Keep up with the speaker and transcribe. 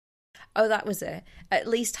Oh, that was it. At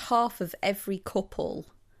least half of every couple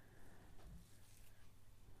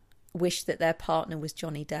wished that their partner was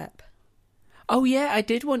Johnny Depp. Oh, yeah, I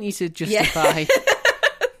did want you to justify. Yeah.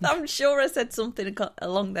 I'm sure I said something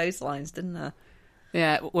along those lines, didn't I?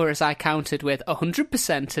 Yeah, whereas I countered with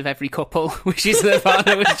 100% of every couple wishes their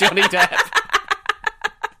partner was Johnny Depp.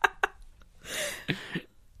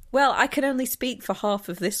 Well, I can only speak for half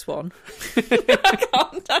of this one.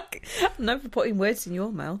 I'm never putting words in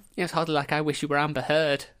your mouth. Yeah, it's hardly like I wish you were Amber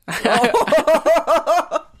Heard. I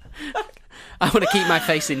want to keep my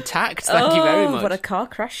face intact, thank you very much. What a car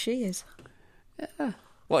crash she is. Yeah.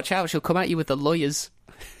 Watch out, she'll come at you with the lawyers.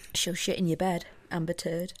 She'll shit in your bed, Amber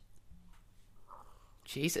Turd.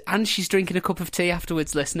 Jeez, and she's drinking a cup of tea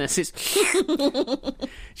afterwards, listeners.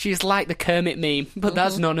 She's like the Kermit meme, but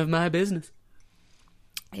that's none of my business.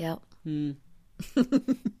 Yeah.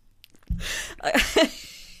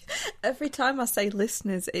 Every time I say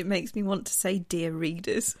listeners, it makes me want to say dear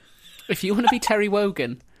readers. If you want to be Terry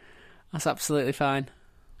Wogan, that's absolutely fine.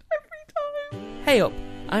 Every time. Hey up,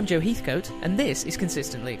 I'm Joe Heathcote, and this is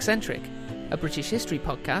Consistently Eccentric, a British history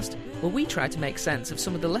podcast where we try to make sense of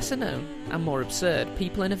some of the lesser known and more absurd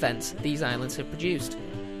people and events these islands have produced.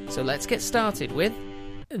 So let's get started with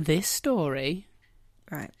this story.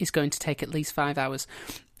 Right. Is going to take at least 5 hours.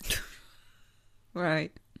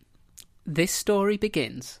 Right. This story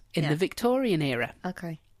begins in the Victorian era.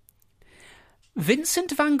 Okay.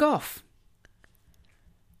 Vincent van Gogh.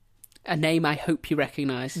 A name I hope you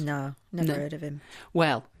recognise. No, never heard of him.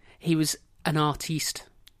 Well, he was an artiste.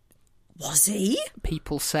 Was he?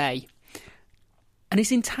 People say. And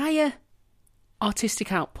his entire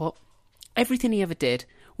artistic output, everything he ever did,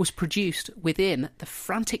 was produced within the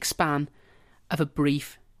frantic span of a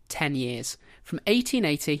brief 10 years, from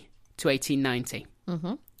 1880 to 1890.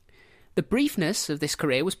 Mm-hmm. The briefness of this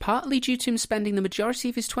career was partly due to him spending the majority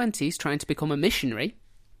of his 20s trying to become a missionary,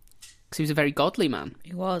 because he was a very godly man.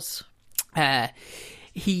 He was.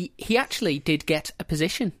 He actually did get a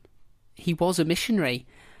position. He was a missionary,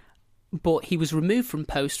 but he was removed from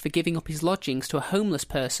post for giving up his lodgings to a homeless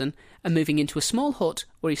person and moving into a small hut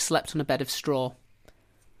where he slept on a bed of straw.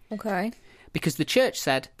 Okay. Because the church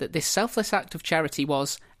said that this selfless act of charity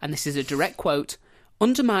was, and this is a direct quote,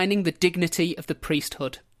 undermining the dignity of the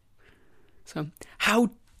priesthood. So, how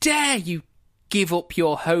dare you give up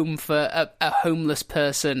your home for a homeless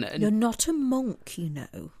person? You're not a monk, you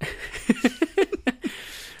know.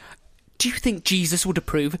 Do you think Jesus would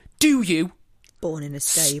approve? Do you? Born in a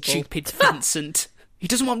stable. Stupid Vincent. He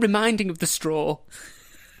doesn't want reminding of the straw.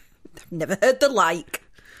 I've never heard the like.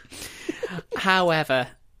 However,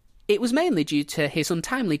 it was mainly due to his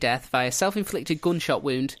untimely death via self-inflicted gunshot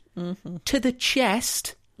wound to the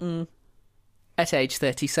chest at age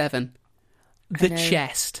 37. The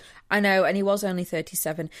chest. I know, and he was only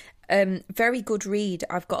 37. Very good read.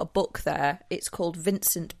 I've got a book there. It's called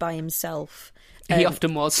Vincent by Himself. He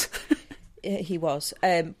often was. He was.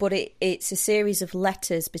 But it's a series of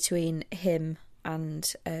letters between him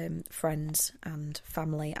and friends and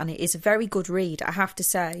family. And it is a very good read, I have to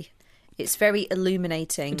say. It's very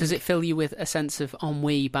illuminating. Does it fill you with a sense of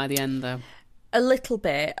ennui by the end, though? A little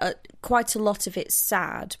bit. Quite a lot of it's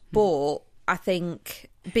sad, but I think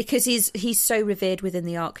because he's so revered within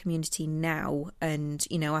the art community now, and,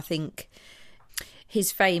 you know, I think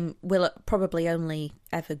his fame will probably only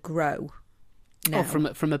ever grow now.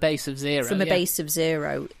 Oh, from a base of zero. From a base of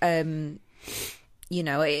zero. You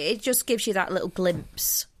know, it just gives you that little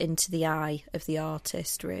glimpse into the eye of the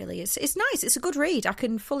artist, really. It's nice. It's a good read. I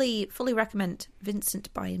can fully recommend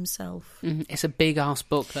Vincent by Himself. It's a big-ass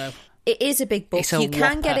book, though. It is a big book. It's a you can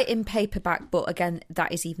whopper. get it in paperback, but again,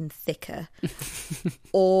 that is even thicker.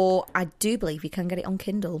 Or I do believe you can get it on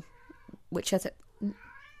Kindle, which has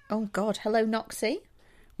oh God, hello Noxie.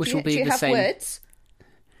 Which will be do you the have same. Words?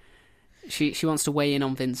 She wants to weigh in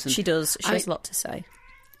on Vincent. She does. She has a lot to say.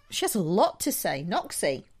 She has a lot to say,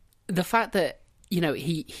 Noxie. The fact that, you know,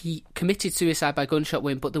 he committed suicide by gunshot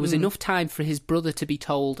wound, but there was enough time for his brother to be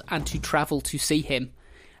told and to travel to see him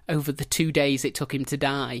over the 2 days it took him to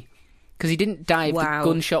die. Because he didn't die of the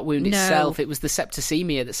gunshot wound itself. It was the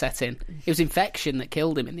septicemia that set in. It was infection that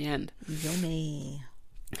killed him in the end. Yummy.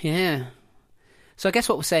 Yeah. So I guess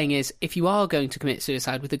what we're saying is, if you are going to commit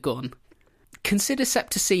suicide with a gun, consider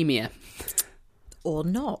septicemia. Or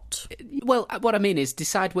not. Well, what I mean is,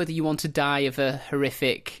 decide whether you want to die of a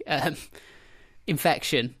horrific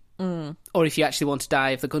infection, or if you actually want to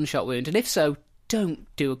die of the gunshot wound. And if so, don't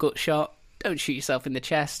do a gut shot. Don't shoot yourself in the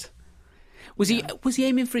chest. Was he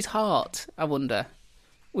aiming for his heart, I wonder?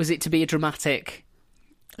 Was it to be a dramatic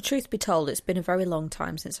Truth be told, it's been a very long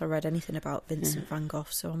time since I read anything about Vincent van Gogh,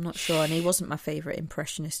 so I'm not sure. And he wasn't my favourite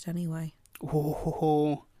impressionist anyway.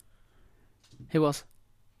 Who was?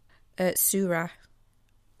 Seurat.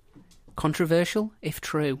 Controversial, if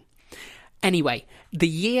true. Anyway, the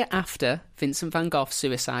year after Vincent van Gogh's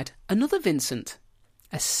suicide, another Vincent,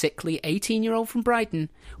 a sickly 18-year-old from Brighton,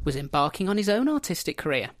 was embarking on his own artistic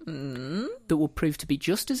career that would prove to be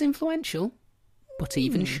just as influential, but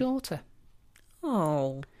even shorter.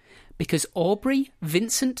 Oh. Because Aubrey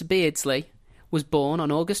Vincent Beardsley was born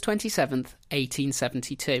on August 27th,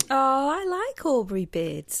 1872. Oh, I like Aubrey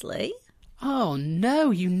Beardsley. Oh, no,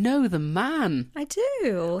 you know the man. I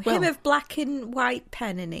do. Him of black and white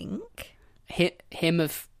pen and ink. Him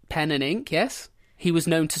of pen and ink, yes. He was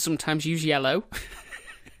known to sometimes use yellow.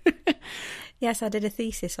 Yes, I did a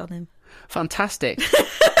thesis on him. Fantastic.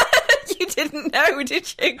 You didn't know,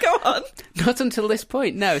 did you? Go on. Not until this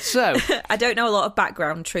point, no. So I don't know a lot of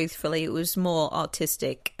background, truthfully. It was more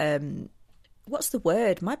artistic. What's the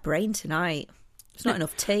word? My brain tonight. There's not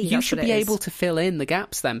enough tea. You should be able to fill in the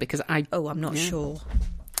gaps then, because Oh, I'm not sure.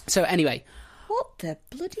 So anyway. What the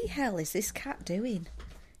bloody hell is this cat doing?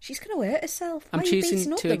 She's going to hurt herself. I'm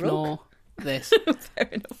choosing to ignore this. Fair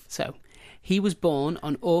enough. So, he was born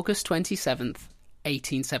on August 27th,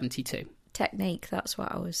 1872. Technique, that's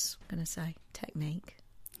what I was going to say. Technique.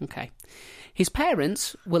 Okay. His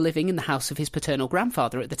parents were living in the house of his paternal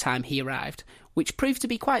grandfather at the time he arrived, which proved to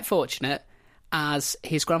be quite fortunate, as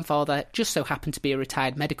his grandfather just so happened to be a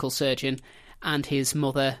retired medical surgeon, and his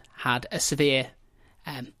mother had a severe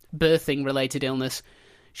birthing-related illness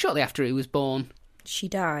shortly after he was born. Did she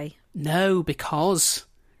die? No, because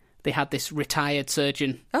they had this retired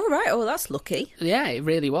surgeon. Oh, right. Oh, that's lucky. Yeah, it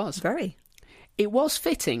really was. Very. It was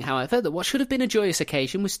fitting, however, that what should have been a joyous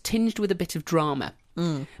occasion was tinged with a bit of drama.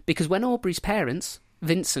 Because when Aubrey's parents,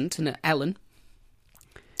 Vincent and Ellen...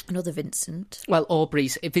 Another Vincent. Well,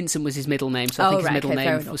 Vincent was his middle name, so I think his middle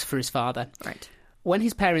name was for his father. Right. When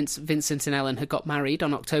his parents, Vincent and Ellen, had got married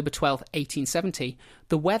on October 12th, 1870,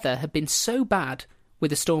 the weather had been so bad,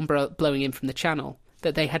 with a storm blowing in from the channel,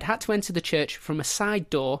 that they had to enter the church from a side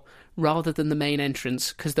door rather than the main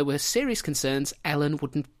entrance, because there were serious concerns Ellen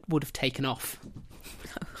would have taken off.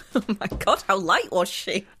 Oh my God, how light was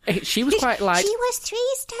she? She was quite light. She was 3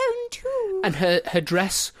 stone 2. And her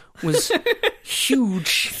dress was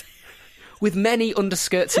huge, with many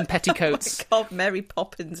underskirts and petticoats. Oh my God, Mary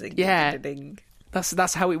Poppins. Yeah,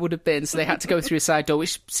 that's how it would have been. So they had to go through a side door,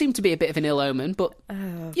 which seemed to be a bit of an ill omen, but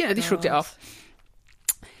they shrugged it off.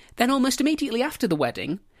 Then almost immediately after the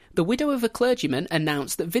wedding, the widow of a clergyman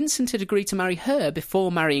announced that Vincent had agreed to marry her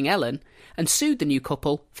before marrying Ellen, and sued the new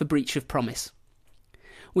couple for breach of promise,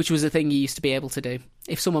 which was a thing you used to be able to do.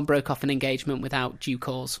 If someone broke off an engagement without due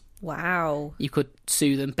cause. Wow. You could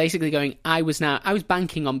sue them, basically going, I was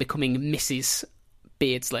banking on becoming Mrs.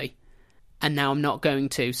 Beardsley, and now I'm not going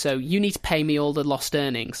to, so you need to pay me all the lost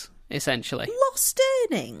earnings, essentially. Lost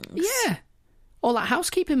earnings? Yeah. All that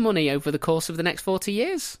housekeeping money over the course of the next 40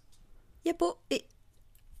 years. Yeah, but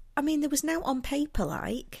there was now on paper,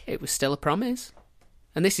 like... It was still a promise.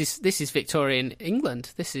 And this is Victorian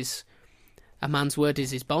England. This is... A man's word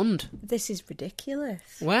is his bond. This is ridiculous.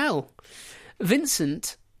 Well,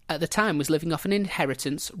 Vincent, at the time, was living off an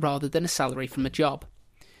inheritance rather than a salary from a job.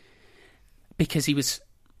 Because he was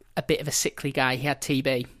a bit of a sickly guy. He had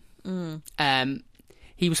TB.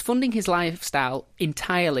 He was funding his lifestyle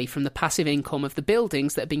entirely from the passive income of the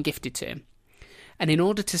buildings that had been gifted to him. And in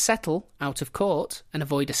order to settle out of court and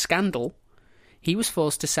avoid a scandal, he was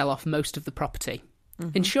forced to sell off most of the property,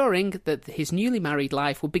 ensuring that his newly married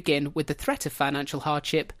life would begin with the threat of financial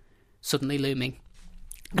hardship suddenly looming.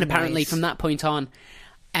 And apparently from that point on,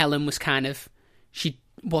 Ellen was she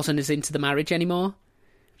wasn't as into the marriage anymore.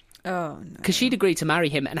 Oh, no. Because she'd agreed to marry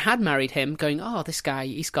him and had married him going, oh, this guy,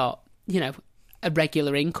 he's got, a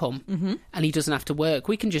regular income and he doesn't have to work.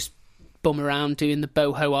 We can just bum around doing the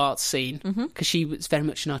boho arts scene, because she was very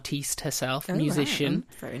much an artiste herself, a musician.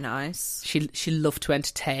 Right. Very nice. She loved to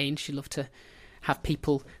entertain. She loved to have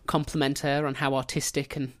people compliment her on how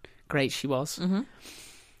artistic and great she was.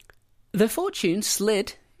 Their fortune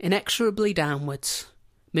slid inexorably downwards,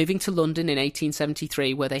 moving to London in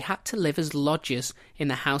 1873, where they had to live as lodgers in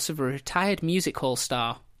the house of a retired music hall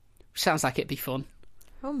star. Which sounds like it'd be fun.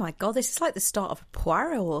 Oh my God, this is like the start of a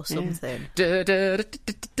Poirot or something. Yeah.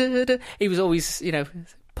 He was always,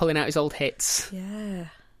 pulling out his old hits. Yeah.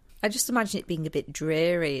 I just imagine it being a bit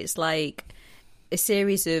dreary. It's like a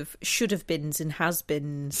series of should-have-beens and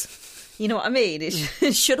has-beens. You know what I mean?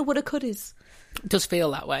 It's shoulda, woulda, couldas. It does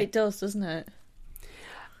feel that way. It does, doesn't it?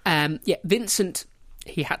 Vincent,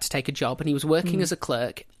 he had to take a job, and he was working as a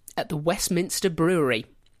clerk at the Westminster Brewery,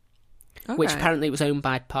 which apparently was owned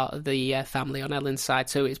by part of the family on Ellen's side.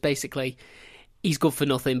 So it's basically, he's good for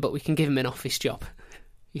nothing, but we can give him an office job,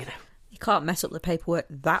 you know. You can't mess up the paperwork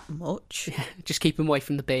that much. Yeah, just keep him away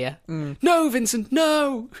from the beer. No, Vincent,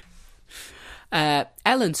 no!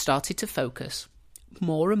 Ellen started to focus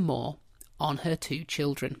more and more on her 2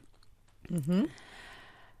 children.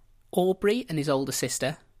 Aubrey and his older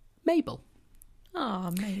sister, Mabel.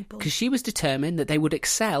 Oh, Mabel. Because she was determined that they would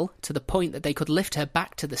excel to the point that they could lift her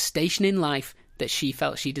back to the station in life that she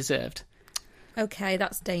felt she deserved. Okay,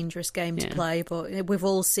 that's a dangerous game to play, but we've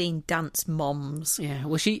all seen dance moms. Yeah,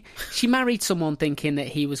 well, she married someone thinking that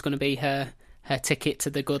he was going to be her ticket to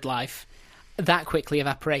the good life. That quickly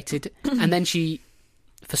evaporated. And then she,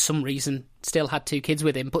 for some reason, still had 2 kids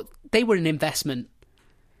with him, but they were an investment.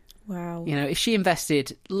 Wow. You know, if she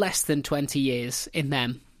invested less than 20 years in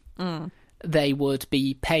them, they would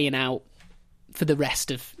be paying out for the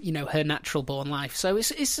rest of, you know, her natural born life. So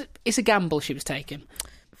it's a gamble she was taking.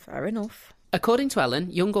 Fair enough. According to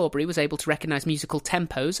Ellen, young Aubrey was able to recognise musical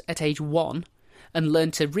tempos at age 1 and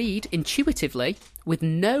learn to read intuitively with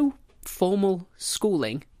no formal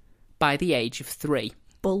schooling by the age of 3.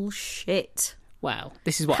 Bullshit. Wow,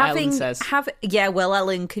 this is what Ellen says. Yeah, well,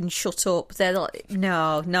 Ellen can shut up. They're like,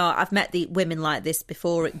 no, I've met the women like this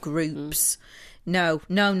before at groups. No.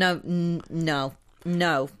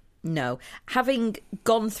 Having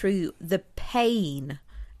gone through the pain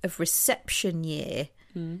of reception year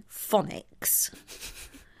phonics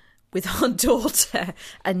with our daughter,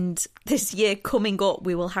 and this year coming up,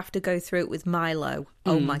 we will have to go through it with Milo.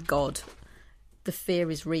 Oh my God. The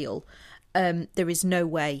fear is real. There is no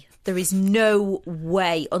way. There is no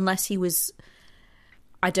way, unless he was,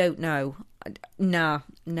 I don't know. Nah.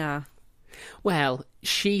 Well,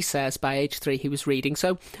 she says by age 3 he was reading.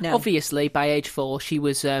 So obviously by age 4 she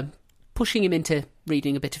was pushing him into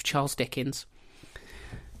reading a bit of Charles Dickens.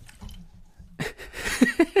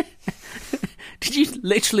 Did you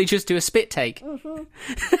literally just do a spit take? You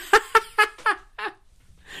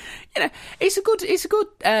know, it's a good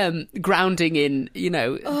grounding in, you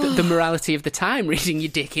know, the morality of the time, reading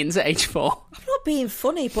your Dickens at age 4. I'm not being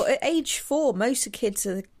funny, but at age 4, most of the kids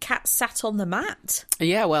are the cat sat on the mat.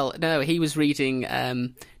 Yeah, well, no, he was reading,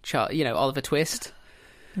 Oliver Twist,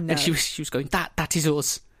 and she was going, that is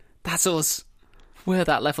us, that's us. We're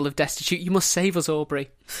that level of destitute. You must save us,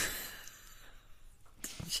 Aubrey.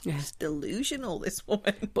 She's delusional, this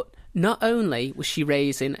woman. But not only was she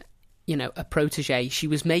raising, you know, a protege, she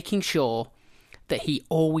was making sure that he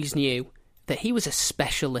always knew that he was a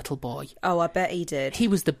special little boy. Oh, I bet he did. He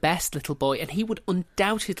was the best little boy, and he would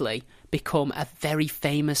undoubtedly become a very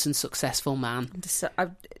famous and successful man.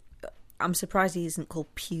 I'm surprised he isn't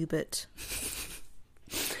called Pubert.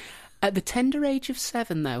 At the tender age of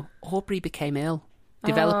 7, though, Aubrey became ill,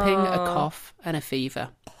 developing a cough and a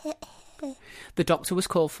fever. The doctor was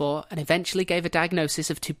called for and eventually gave a diagnosis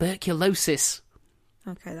of tuberculosis.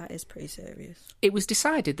 Okay, that is pretty serious. It was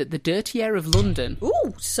decided that the dirty air of London...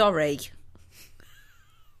 Ooh, sorry.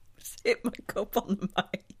 Just hit my cup on the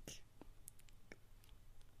mic.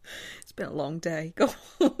 It's been a long day. Go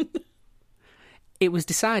on. It was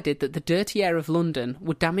decided that the dirty air of London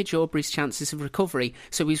would damage Aubrey's chances of recovery,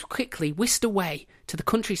 so he was quickly whisked away to the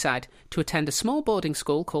countryside to attend a small boarding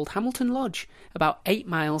school called Hamilton Lodge, about 8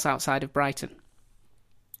 miles outside of Brighton.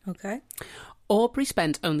 Okay. Aubrey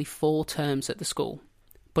spent only 4 terms at the school,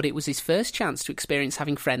 but it was his first chance to experience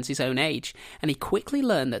having friends his own age, and he quickly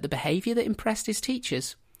learned that the behaviour that impressed his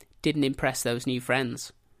teachers didn't impress those new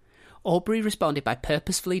friends. Aubrey responded by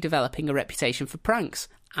purposefully developing a reputation for pranks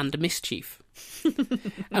and mischief,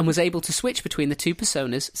 and was able to switch between the 2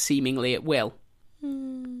 personas seemingly at will.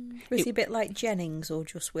 Was he a bit like Jennings or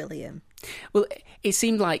just William? Well, it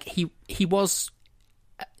seemed like he was,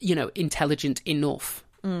 intelligent enough.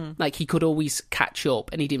 Like he could always catch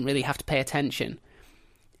up and he didn't really have to pay attention.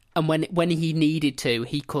 And when he needed to,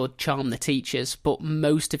 he could charm the teachers, but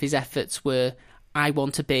most of his efforts were, I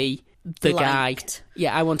want to be the guy.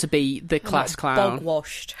 Yeah, I want to be the class clown. Bog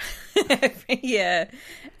washed.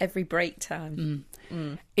 Every break time.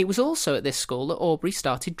 It was also at this school that Aubrey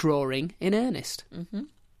started drawing in earnest. Mm-hmm.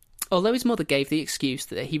 Although his mother gave the excuse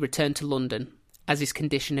that he returned to London as his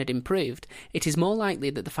condition had improved, it is more likely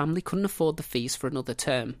that the family couldn't afford the fees for another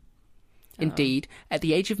term. Indeed, at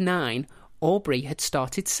the age of 9, Aubrey had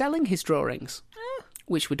started selling his drawings,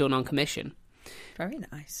 which were done on commission. Very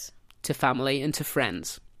nice. To family and to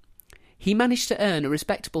friends. He managed to earn a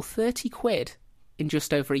respectable 30 quid in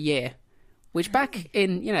just over a year, which back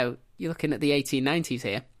in, you're looking at the 1890s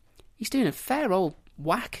here, he's doing a fair old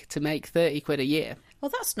whack to make 30 quid a year.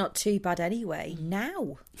 Well, that's not too bad anyway,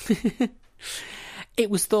 now. It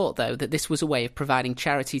was thought, though, that this was a way of providing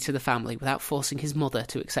charity to the family without forcing his mother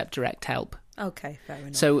to accept direct help. Okay, fair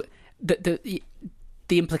enough. So the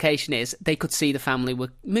implication is they could see the family were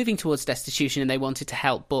moving towards destitution and they wanted to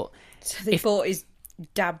help, but... So they bought his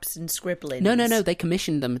dabs and scribblings? No, they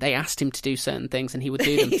commissioned them. They asked him to do certain things and he would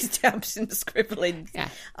do them. His dabs and scribblings. Yeah.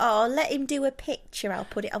 Oh, let him do a picture. I'll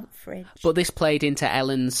put it on the fridge. But this played into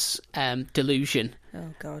Ellen's delusion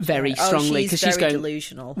very strongly. She's she's going,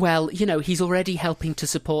 delusional. Well, he's already helping to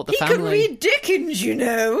support the family. He can read Dickens,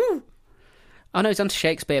 Oh, no, he's on to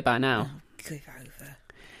Shakespeare by now. Oh, give over.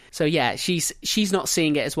 So, yeah, she's not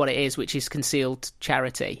seeing it as what it is, which is concealed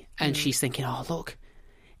charity. And she's thinking, oh, look,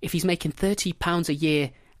 if he's making £30 a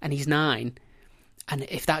year and he's 9, and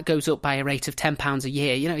if that goes up by a rate of £10 a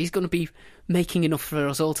year, he's going to be making enough for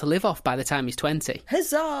us all to live off by the time he's 20.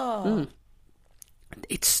 Huzzah!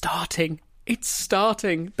 It's starting.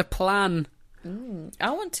 The plan. I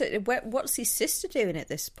want to... What's his sister doing at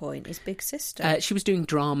this point? His big sister? She was doing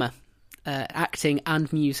drama, acting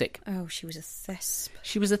and music. Oh, she was a thesp.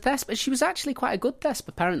 She was a thesp, but she was actually quite a good thesp,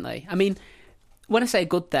 apparently. I mean, when I say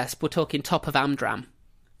good thesp, we're talking top of Amdram.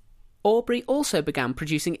 Aubrey also began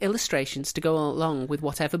producing illustrations to go along with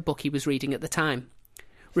whatever book he was reading at the time,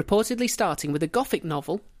 reportedly starting with a Gothic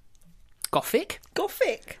novel. Gothic?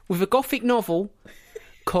 Gothic? With a Gothic novel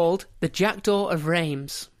called The Jackdaw of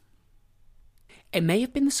Reims. It may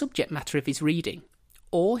have been the subject matter of his reading,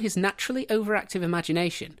 or his naturally overactive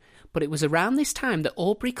imagination, but it was around this time that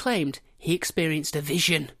Aubrey claimed he experienced a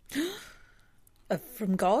vision.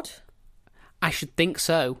 From God? I should think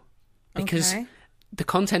so, because the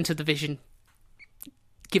content of the vision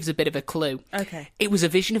gives a bit of a clue. Okay. It was a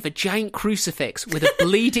vision of a giant crucifix with a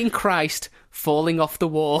bleeding Christ falling off the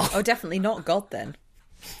wall. Oh, definitely not God then.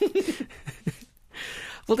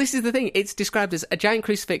 Well, this is the thing. It's described as a giant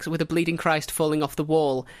crucifix with a bleeding Christ falling off the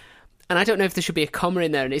wall. And I don't know if there should be a comma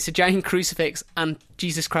in there and it's a giant crucifix and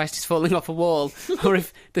Jesus Christ is falling off a wall, or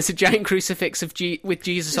if there's a giant crucifix with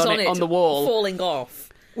Jesus on it on the wall. Falling off.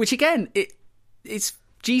 Which, again, it's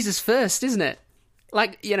Jesus first, isn't it?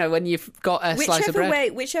 Like, when you've got a slice of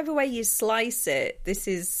bread. Whichever way you slice it, this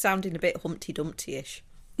is sounding a bit Humpty Dumpty-ish.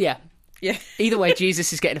 Yeah. Yeah. Either way,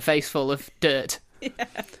 Jesus is getting a face full of dirt. Yeah.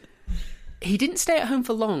 He didn't stay at home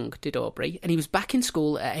for long, did Aubrey, and he was back in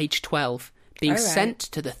school at age 12, being sent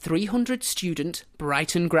to the 300-student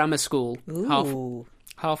Brighton Grammar School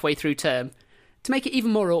halfway through term, to make it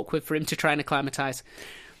even more awkward for him to try and acclimatise.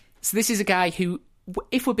 So this is a guy who,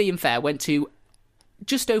 if we're being fair, went to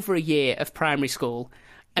just over a year of primary school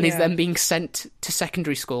and is then being sent to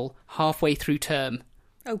secondary school halfway through term.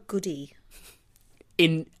 Oh, goody.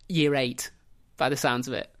 In year 8, by the sounds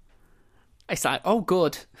of it. It's like, oh,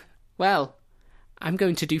 good. Well, I'm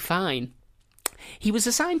going to do fine. He was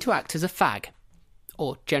assigned to act as a fag,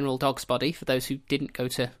 or general dog's body, for those who didn't go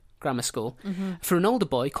to grammar school, for an older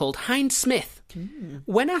boy called Hind Smith.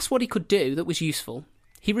 When asked what he could do that was useful,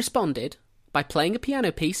 he responded by playing a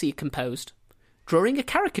piano piece he had composed, drawing a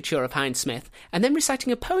caricature of Hind Smith, and then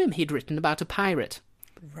reciting a poem he'd written about a pirate.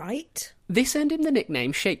 Right. This earned him the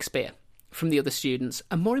nickname Shakespeare from the other students,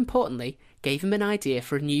 and more importantly, gave him an idea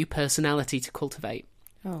for a new personality to cultivate.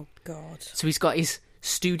 Oh, God. So he's got his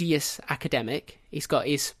studious academic, he's got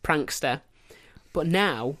his prankster, but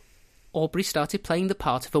now Aubrey started playing the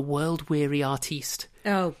part of a world-weary artiste.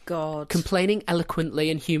 Oh, God. Complaining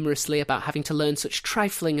eloquently and humorously about having to learn such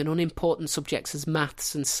trifling and unimportant subjects as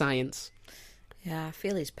maths and science. Yeah, I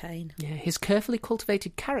feel his pain. Yeah, his carefully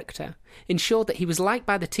cultivated character ensured that he was liked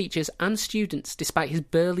by the teachers and students despite his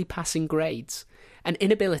barely passing grades and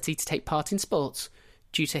inability to take part in sports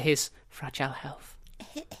due to his fragile health.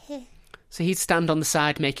 So he'd stand on the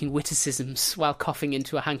side making witticisms while coughing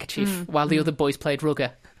into a handkerchief while the other boys played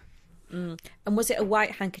rugger. And was it a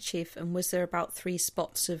white handkerchief and was there about 3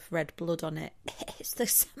 spots of red blood on it? It's the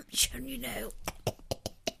assumption,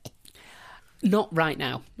 Not right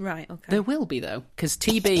now. Right, okay. There will be, though, because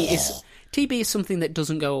TB is something that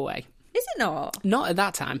doesn't go away. Is it not? Not at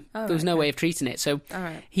that time. There was no way of treating it. So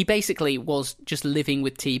he basically was just living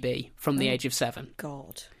with TB from the age of 7.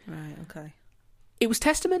 God. Right, okay. It was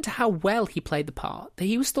testament to how well he played the part that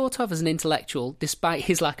he was thought of as an intellectual despite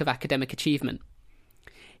his lack of academic achievement.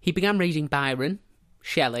 He began reading Byron,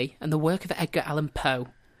 Shelley, and the work of Edgar Allan Poe,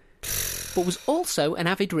 but was also an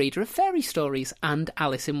avid reader of fairy stories and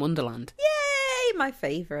Alice in Wonderland. Yay, my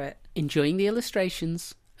favourite. Enjoying the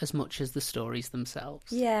illustrations as much as the stories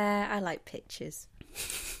themselves. Yeah, I like pictures.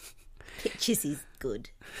 Pictures is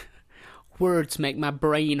good. Words make my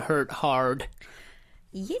brain hurt hard.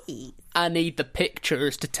 Yay. I need the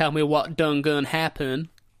pictures to tell me what done gonna happen.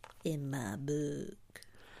 In my book.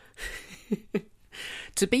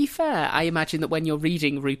 To be fair, I imagine that when you're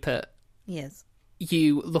reading Rupert, Yes.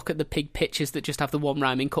 you look at the pig pictures that just have the one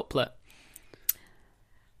rhyming couplet,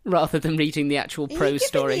 rather than reading the actual prose You're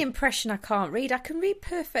story. giving the impression I can't read. I can read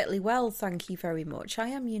perfectly well, thank you very much. I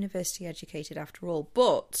am university educated after all,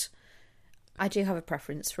 but I do have a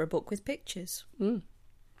preference for a book with pictures. And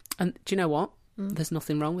do you know what? There's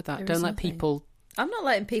nothing wrong with that. There Don't is let nothing. people... I'm not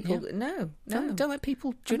letting people... No. Don't let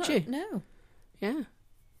people judge you. No. Yeah,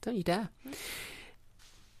 don't you dare.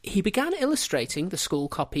 He began illustrating the school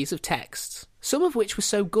copies of texts, some of which were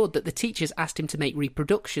so good that the teachers asked him to make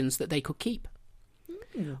reproductions that they could keep.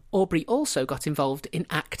 Aubrey also got involved in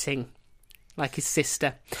acting, like his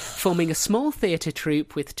sister, forming a small theatre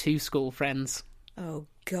troupe with 2 school friends. Oh,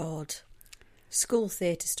 God. School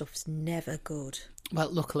theatre stuff's never good. Well,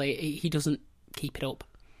 luckily, he doesn't keep it up.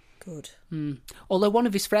 Good. Although one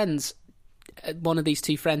of his friends, one of these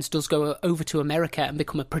 2 friends, does go over to America and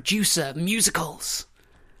become a producer of musicals.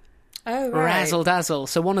 Oh, right. Razzle dazzle.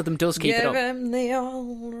 So one of them does keep it up. Give him the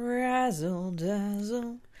old razzle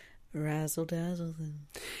dazzle. Razzle dazzle them.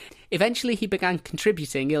 Eventually, he began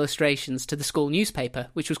contributing illustrations to the school newspaper,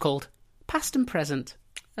 which was called Past and Present.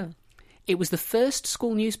 Oh. It was the first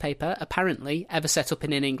school newspaper, apparently, ever set up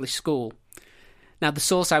in an English school. Now, the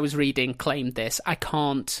source I was reading claimed this. I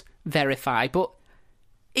can't verify, but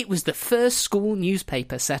it was the first school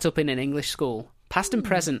newspaper set up in an English school. Past and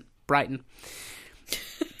Present, Brighton.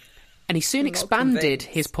 And he soon expanded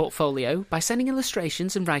his portfolio by sending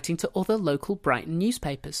illustrations and writing to other local Brighton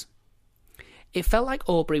newspapers. It felt like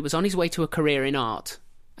Aubrey was on his way to a career in art,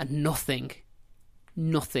 and nothing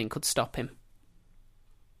could stop him.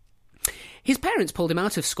 His parents pulled him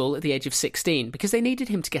out of school at the age of 16 because they needed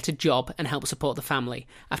him to get a job and help support the family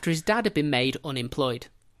after his dad had been made unemployed.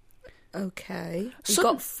 Okay. He So-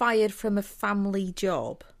 got fired from a family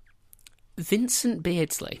job. Vincent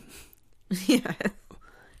Beardsley Yeah.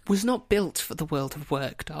 was not built for the world of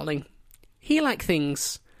work, darling. He liked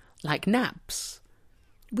things like naps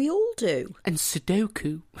We all do. and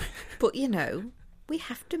Sudoku. But, we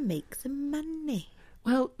have to make the money.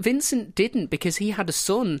 Well, Vincent didn't because he had a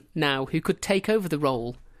son now who could take over the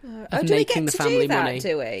role of do we making get the to family do that, money.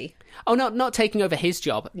 do we? Oh, not taking over his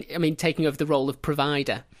job. I mean, taking over the role of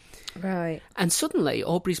provider. Right. And suddenly,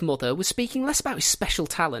 Aubrey's mother was speaking less about his special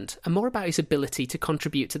talent and more about his ability to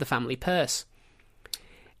contribute to the family purse.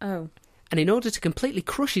 Oh. And in order to completely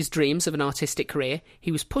crush his dreams of an artistic career,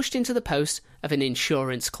 he was pushed into the post of an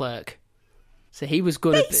insurance clerk. So he was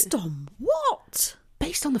going Based on what?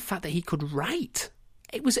 based on the fact that he could write.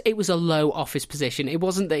 It was a low office position. It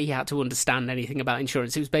wasn't that he had to understand anything about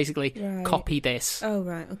insurance. It was basically Right. copy this. Oh,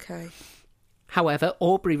 right, okay. However,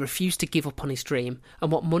 Aubrey refused to give up on his dream,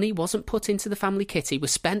 and what money wasn't put into the family kitty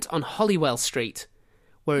was spent on Holywell Street,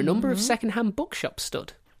 where a number of second-hand bookshops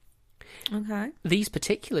stood. Okay. These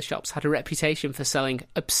particular shops had a reputation for selling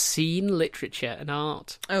obscene literature and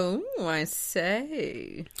art, Oh, I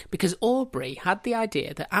see. because Aubrey had the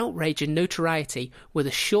idea that outrage and notoriety were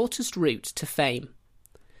the shortest route to fame.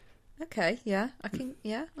 Okay, yeah,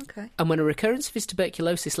 okay. And when a recurrence of his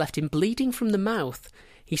tuberculosis left him bleeding from the mouth,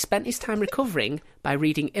 he spent his time recovering by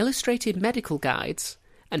reading illustrated medical guides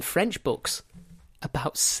and French books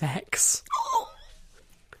about sex.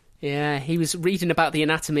 Yeah, he was reading about the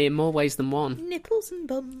anatomy in more ways than one. Nipples and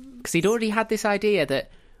bums. Because he'd already had this idea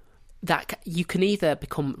that you can either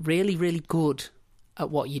become really, really good at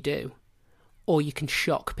what you do, or you can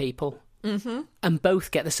shock people. Mm-hmm. And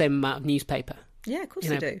both get the same amount of newspaper. Yeah, of course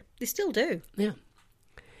they do. They still do. Yeah.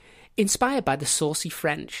 Inspired by the saucy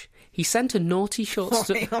French, he sent a naughty short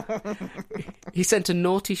story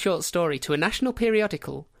to a national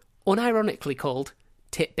periodical, unironically called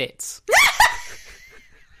Titbits.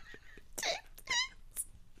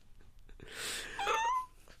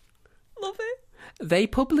 Love it. They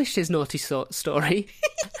published his naughty story,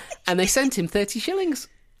 and they sent him 30 shillings.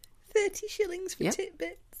 30 shillings for Yep.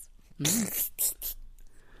 tidbits.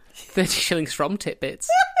 30 shillings from Titbits.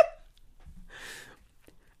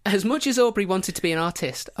 As much as Aubrey wanted to be an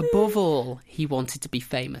artist, above all, he wanted to be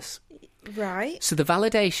famous. Right. So the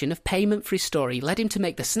validation of payment for his story led him to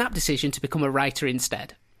make the snap decision to become a writer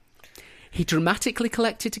instead. He dramatically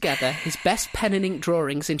collected together his best pen and ink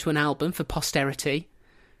drawings into an album for posterity,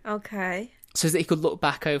 Okay. so that he could look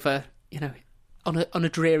back over, on a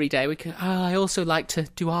dreary day. We can. I also liked to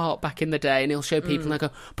do art back in the day, and he'll show people and I go,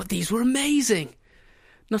 but these were amazing.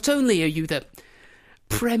 Not only are you the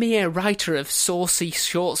premier writer of saucy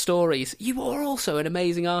short stories, you are also an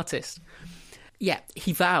amazing artist. Yeah,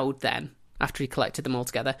 he vowed then, after he collected them all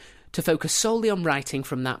together, to focus solely on writing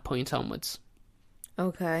from that point onwards.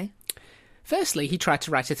 Okay. Firstly, he tried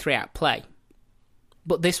to write a 3-act play,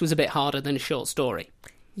 but this was a bit harder than a short story.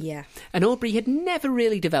 Yeah. And Aubrey had never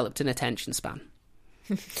really developed an attention span.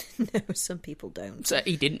 No, some people don't. So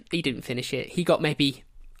he didn't finish it. He got maybe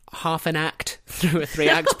half an act through a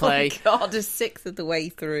 3-act play. Oh God, a sixth of the way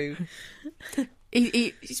through. But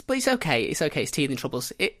it's okay. It's okay. It's teething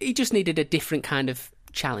troubles. He just needed a different kind of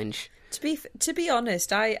challenge. To be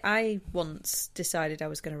honest, I once decided I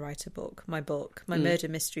was going to write my murder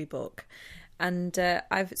mystery book, and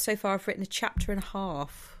I've written a chapter and a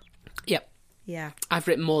half. Yep. Yeah. I've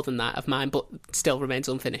written more than that of mine, but still remains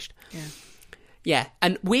unfinished. Yeah. Yeah,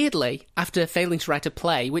 and weirdly, after failing to write a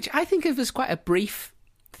play, which I think of as quite a brief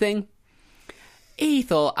thing, he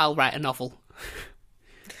thought, I'll write a novel.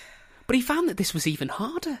 But he found that this was even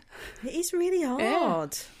harder. It is really hard. Yeah.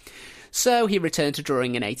 So he returned to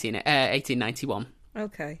drawing in 1891.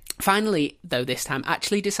 Okay. Finally, though, this time,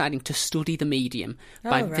 actually deciding to study the medium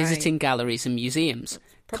by visiting galleries and museums,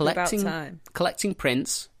 collecting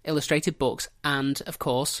prints, illustrated books, and, of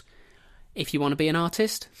course, if you want to be an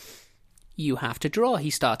artist, you have to draw. He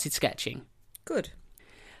started sketching. Good.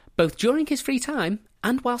 Both during his free time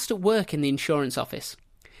and whilst at work in the insurance office.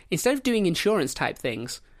 Instead of doing insurance-type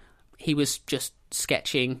things, he was just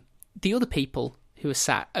sketching the other people who were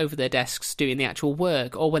sat over their desks doing the actual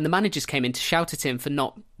work, or when the managers came in to shout at him for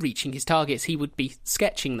not reaching his targets, he would be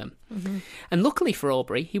sketching them. Mm-hmm. And luckily for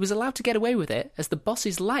Aubrey, he was allowed to get away with it, as the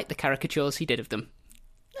bosses liked the caricatures he did of them.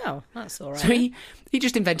 Oh, that's all right. So he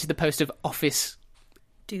just invented the post of office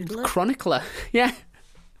doodler chronicler. Yeah.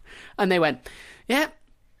 And they went, yeah,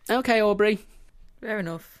 okay, Aubrey. Fair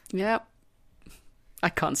enough. Yeah. I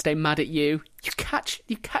can't stay mad at you. You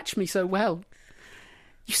catch me so well.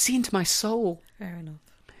 You see into my soul. Fair enough.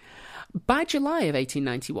 By July of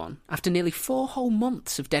 1891, after nearly 4 whole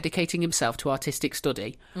months of dedicating himself to artistic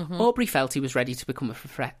study, Aubrey felt he was ready to become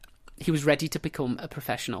a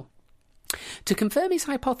professional. To confirm his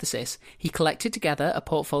hypothesis, he collected together a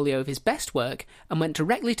portfolio of his best work and went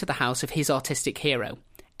directly to the house of his artistic hero,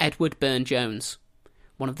 Edward Burne-Jones,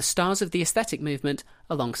 one of the stars of the aesthetic movement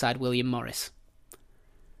alongside William Morris.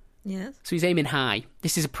 Yes. So he's aiming high.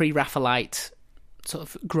 This is a pre-Raphaelite sort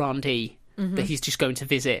of grandee that he's just going to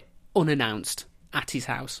visit unannounced at his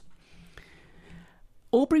house.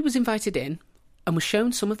 Aubrey was invited in and was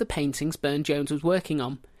shown some of the paintings Burne-Jones was working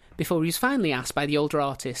on before he was finally asked by the older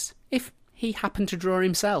artist if he happened to draw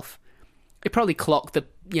himself. He probably clocked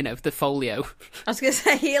the folio. I was going to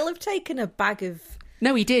say, he'll have taken a bag of...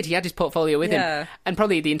 No, he did. He had his portfolio with him. And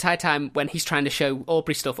probably the entire time when he's trying to show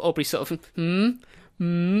Aubrey stuff, Aubrey sort of,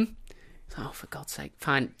 Oh, for God's sake,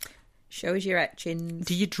 fine. Show us your etchings.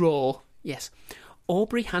 Do you draw? Yes.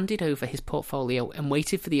 Aubrey handed over his portfolio and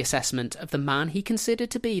waited for the assessment of the man he considered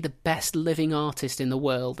to be the best living artist in the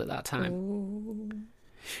world at that time. Ooh.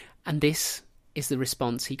 And this is the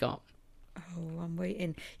response he got. Oh, I'm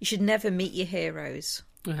waiting. You should never meet your heroes.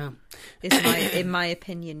 Yeah. In my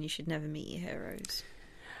opinion, you should never meet your heroes.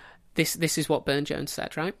 This is what Burne-Jones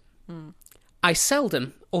said, right? I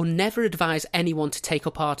seldom or never advise anyone to take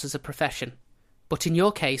up art as a profession. But in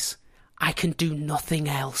your case, I can do nothing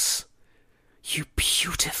else. You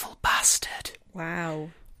beautiful bastard.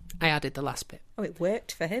 Wow. I added the last bit. Oh, it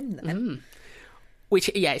worked for him then.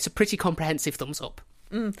 Which, yeah, it's a pretty comprehensive thumbs up.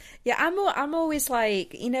 Yeah, I'm always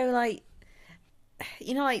like,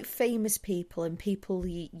 like famous people and people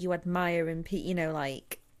you admire and,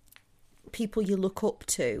 like people you look up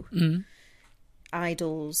to,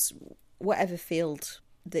 idols, whatever field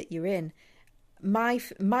that you're in. My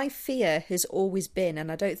fear has always been,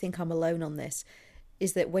 and I don't think I'm alone on this,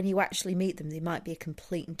 is that when you actually meet them, they might be a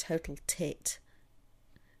complete and total tit,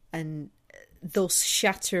 and thus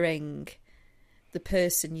shattering the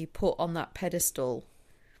person you put on that pedestal.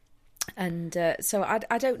 And so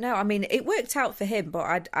I don't know. I mean, it worked out for him,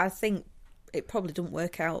 but I think it probably doesn't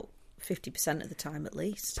work out 50% of the time at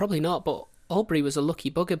least. Probably not, but Aubrey was a lucky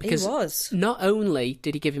bugger because he was. Not only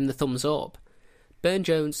did he give him the thumbs up,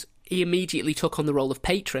 Burne-Jones, he immediately took on the role of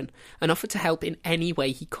patron and offered to help in any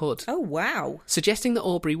way he could. Oh, wow. Suggesting that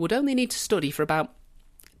Aubrey would only need to study for about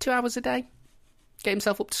 2 hours a day. Get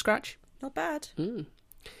himself up to scratch. Not bad.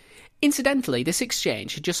 Incidentally, this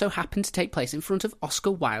exchange had just so happened to take place in front of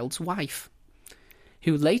Oscar Wilde's wife,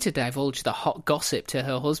 who later divulged the hot gossip to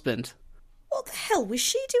her husband. What the hell was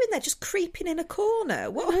she doing there, just creeping in a corner?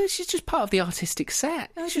 What? No, she's just part of the artistic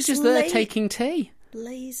set. Oh, she's just there taking tea.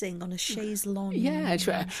 Blazing on a chaise longue. Yeah,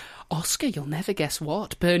 Oscar, you'll never guess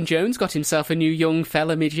what. Burne-Jones got himself a new young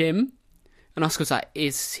fella, me Jim. And Oscar's like,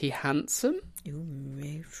 is he handsome?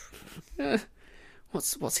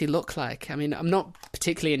 What's he look like? I mean, I'm not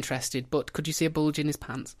particularly interested, but could you see a bulge in his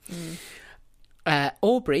pants?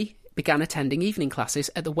 Aubrey began attending evening classes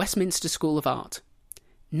at the Westminster School of Art.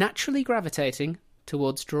 naturally gravitating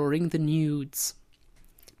towards drawing the nudes.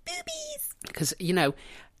 Boobies! Because, you know,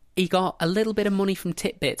 he got a little bit of money from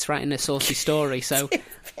Titbits writing a saucy story, so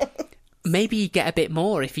maybe he'd get a bit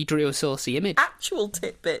more if he drew a saucy image. Actual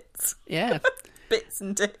titbits. Yeah. Bits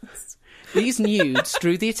and tits. These nudes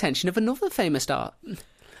drew the attention of another famous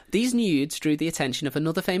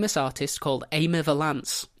artist called Amir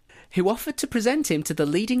Valance, who offered to present him to the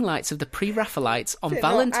leading lights of the Pre-Raphaelites on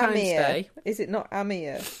Valentine's Day. Is it not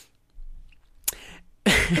Amir?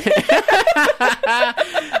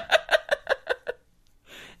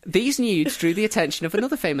 These nudes drew the attention of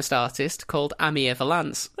another famous artist called Amir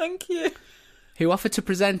Valance, Thank you. who offered to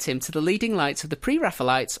present him to the leading lights of the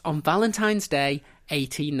Pre-Raphaelites on Valentine's Day,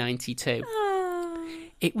 1892.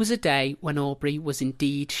 It was a day when Aubrey was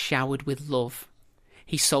indeed showered with love.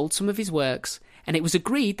 He sold some of his works, and it was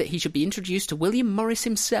agreed that he should be introduced to William Morris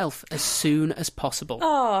himself as soon as possible.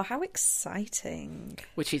 Oh, how exciting.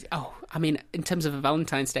 Which is, in terms of a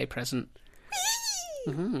Valentine's Day present.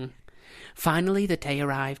 Mm-hmm. Finally, the day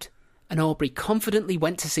arrived, and Aubrey confidently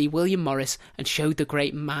went to see William Morris and showed the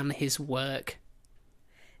great man his work.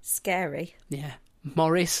 Scary. Yeah.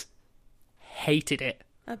 Morris hated it.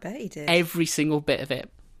 I bet he did. Every single bit of it.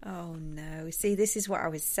 Oh no! See, this is what I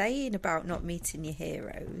was saying about not meeting your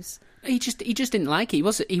heroes. He just didn't like it.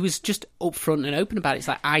 He was just upfront and open about it. It's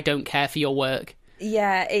like, I don't care for your work.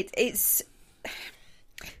 Yeah, it's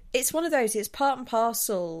one of those. It's part and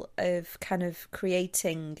parcel of kind of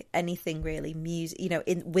creating anything really. Music,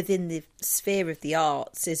 within the sphere of the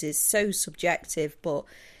arts, is so subjective. But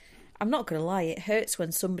I'm not going to lie, it hurts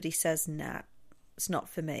when somebody says, "Nah, it's not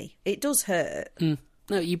for me." It does hurt.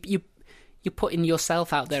 No, you're putting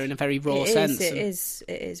yourself out there in a very raw sense. It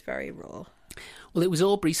is very raw. Well, it was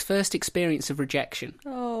Aubrey's first experience of rejection.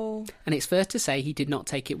 Oh. And it's fair to say he did not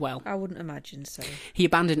take it well. I wouldn't imagine so. He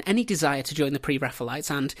abandoned any desire to join the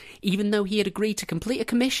Pre-Raphaelites, and even though he had agreed to complete a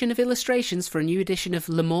commission of illustrations for a new edition of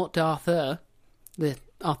Le Morte d'Arthur, the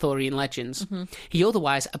Arthurian legends, he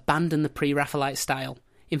otherwise abandoned the Pre-Raphaelite style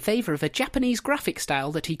in favour of a Japanese graphic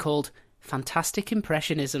style that he called Fantastic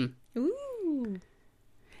Impressionism. Ooh.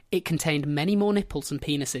 It contained many more nipples and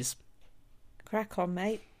penises. Crack on,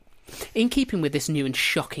 mate. In keeping with this new and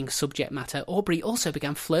shocking subject matter, Aubrey also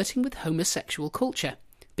began flirting with homosexual culture,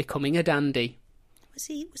 becoming a dandy. Was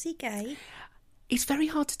he gay? It's very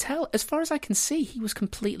hard to tell. As far as I can see, he was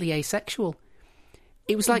completely asexual.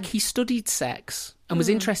 It was like he studied sex and was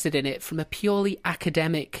interested in it from a purely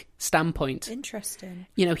academic standpoint. Interesting.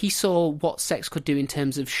 He saw what sex could do in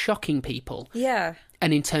terms of shocking people. Yeah.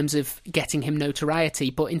 And in terms of getting him notoriety.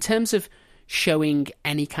 But in terms of showing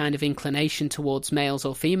any kind of inclination towards males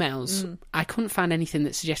or females, I couldn't find anything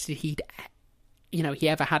that suggested he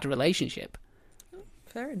ever had a relationship.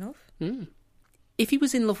 Fair enough. If he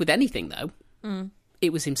was in love with anything, though,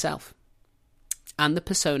 it was himself and the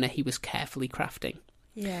persona he was carefully crafting.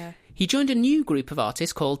 Yeah. He joined a new group of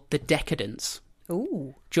artists called the Decadents,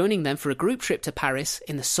 Ooh. joining them for a group trip to Paris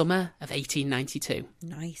in the summer of 1892.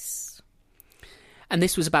 Nice. And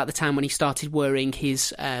this was about the time when he started wearing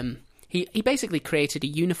his... He basically created a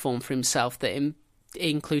uniform for himself that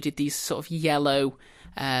included these sort of yellow,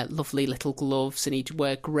 lovely little gloves, and he'd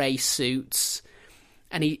wear grey suits.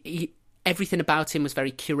 And he everything about him was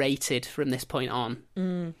very curated from this point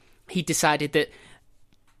on. He decided that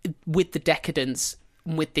with the Decadents,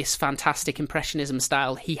 with this fantastic Impressionism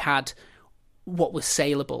style, he had what was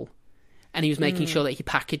saleable. And he was making sure that he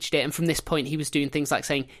packaged it. And from this point, he was doing things like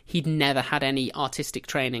saying he'd never had any artistic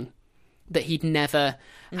training, that he'd never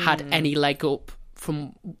had any leg up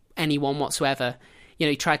from anyone whatsoever.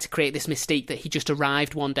 He tried to create this mystique that he just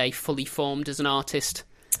arrived one day fully formed as an artist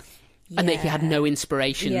and that he had no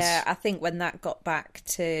inspirations. Yeah, I think when that got back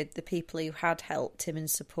to the people who had helped him and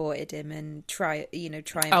supported him and try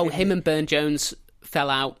and... him and Burne-Jones fell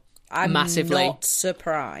out massively. I'm not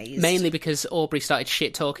surprised. Mainly because Aubrey started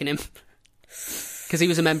shit-talking him. Because he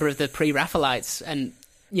was a member of the Pre-Raphaelites and,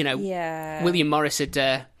 William Morris had...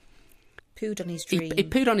 pooed on his dream. He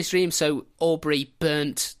pooed on his dream, so Aubrey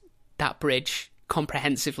burnt that bridge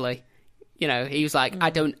comprehensively. He was like, I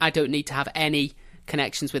don't need to have any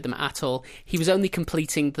connections with them at all. He was only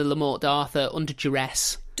completing the Le Morte d'Arthur under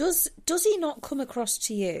duress. Does he not come across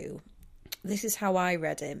to you, this is how I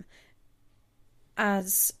read him,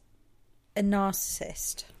 as a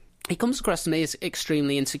narcissist? He comes across to me as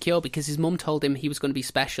extremely insecure because his mum told him he was going to be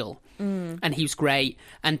special and he was great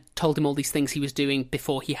and told him all these things he was doing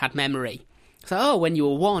before he had memory. So, when you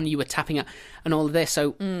were 1, you were tapping out and all of this.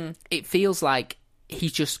 So it feels like he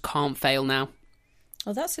just can't fail now.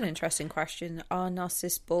 Well, that's an interesting question. Are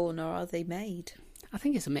narcissists born or are they made? I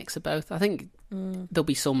think it's a mix of both. I think there'll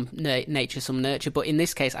be some nature, some nurture. But in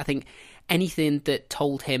this case, I think anything that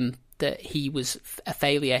told him that he was a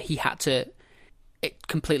failure, he had to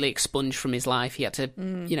completely expunge from his life. He had to,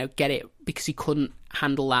 get it, because he couldn't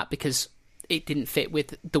handle that, because it didn't fit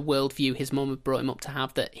with the worldview his mum had brought him up to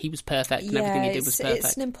have, that he was perfect and everything he did was perfect.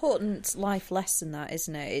 It's an important life lesson, that,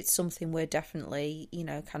 isn't it? It's something we're definitely,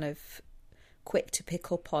 kind of quick to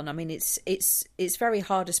pick up on. I mean, it's very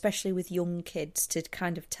hard, especially with young kids, to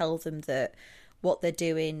kind of tell them that what they're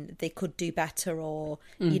doing, they could do better, or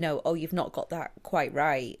oh, you've not got that quite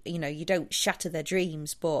right. You don't shatter their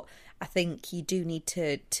dreams, but I think you do need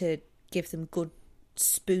to give them good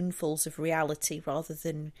spoonfuls of reality, rather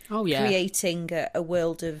than creating a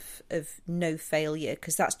world of no failure,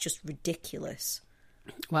 because that's just ridiculous.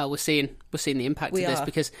 Well, we're seeing the impact of this,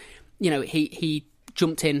 because he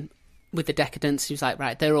jumped in with the decadence. He was like,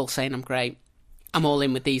 right, they're all saying I'm great, I'm all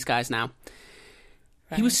in with these guys now.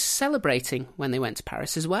 Right. He was celebrating when they went to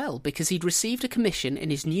Paris as well, because he'd received a commission in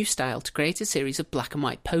his new style to create a series of black and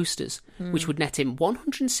white posters, which would net him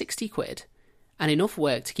 160 quid and enough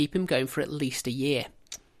work to keep him going for at least a year.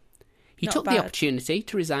 He took the opportunity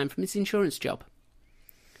to resign from his insurance job,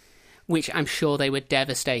 which I'm sure they were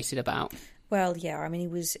devastated about. Well, yeah, I mean,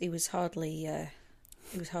 he was hardly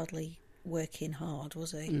working hard,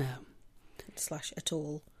 was he? No. / at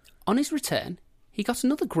all. On his return, he got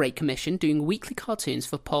another great commission doing weekly cartoons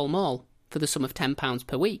for Pall Mall for the sum of £10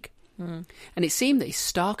 per week. And it seemed that his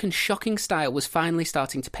stark and shocking style was finally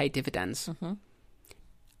starting to pay dividends.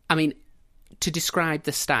 I mean, to describe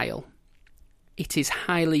the style, it is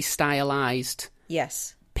highly stylised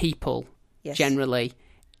people, generally,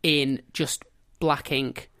 in just black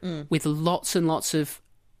ink, with lots and lots of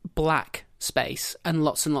black space and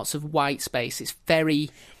lots of white space. It's very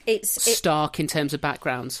stark in terms of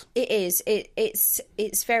backgrounds. It is.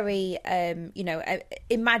 It's very.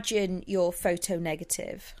 Imagine your photo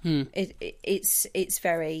negative. It's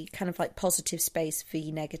very kind of like positive space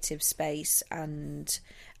v negative space, and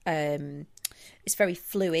it's very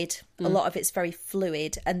fluid. A lot of it's very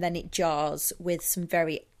fluid, and then it jars with some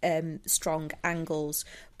very strong angles.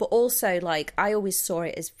 But also, like, I always saw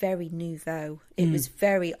it as very nouveau. It was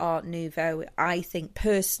very Art Nouveau. I think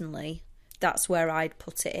personally, that's where I'd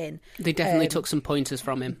put it in. They definitely took some pointers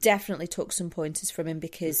from him.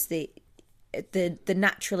 Because the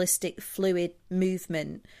naturalistic, fluid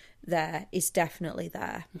movement there is definitely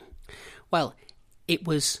there. Well, it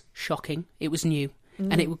was shocking. It was new.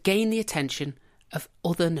 And it would gain the attention of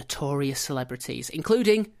other notorious celebrities,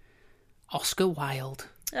 including Oscar Wilde.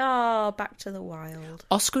 Oh, back to the Wilde.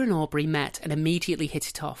 Oscar and Aubrey met and immediately hit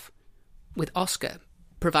it off, with Oscar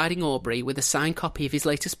providing Aubrey with a signed copy of his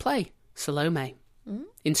latest play, Salome.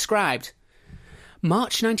 Inscribed,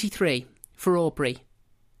 March 93, for Aubrey,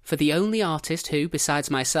 for the only artist who, besides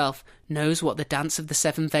myself, knows what the Dance of the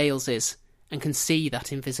Seven Veils is, and can see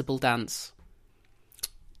that invisible dance.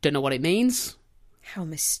 Don't know what it means. How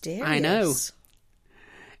mysterious. I know.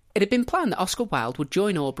 It had been planned that Oscar Wilde would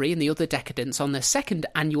join Aubrey and the other decadents on their second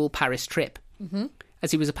annual Paris trip,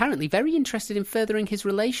 as he was apparently very interested in furthering his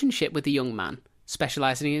relationship with the young man,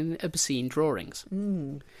 specialising in obscene drawings.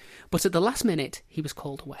 But at the last minute, he was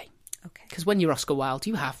called away. Okay. Because when you're Oscar Wilde,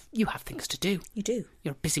 you have things to do. You do.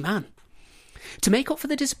 You're a busy man. To make up for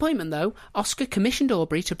the disappointment, though, Oscar commissioned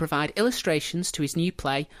Aubrey to provide illustrations to his new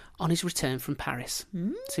play on his return from Paris.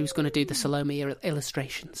 So he was going to do the Salome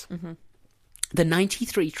illustrations. The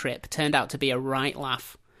 93 trip turned out to be a right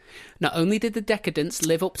laugh. Not only did the decadents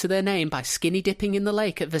live up to their name by skinny dipping in the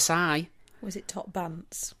lake at Versailles... Was it top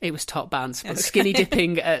bants? It was top bants, but skinny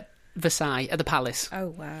dipping at Versailles, at the palace.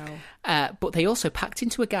 Oh, wow. But they also packed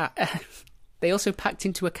into a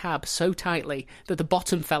cab so tightly that the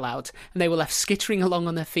bottom fell out, and they were left skittering along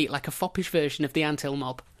on their feet like a foppish version of the Anthill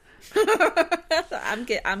Mob. I'm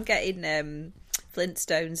getting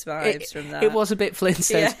Flintstones vibes from that. It was a bit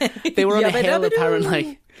Flintstones. Yeah. They were on a hill,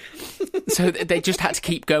 apparently. So they just had to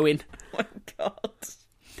keep going. Oh, my God.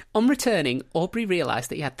 On returning, Aubrey realised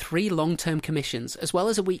that he had 3 long-term commissions, as well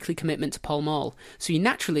as a weekly commitment to Pall Mall, so he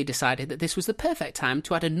naturally decided that this was the perfect time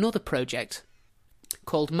to add another project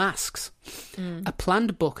called Masks, a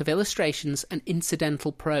planned book of illustrations and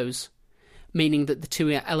incidental prose, meaning that the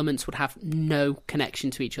two elements would have no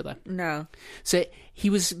connection to each other. No. So he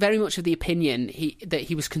was very much of the opinion that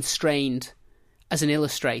he was constrained as an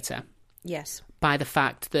illustrator. Yes. By the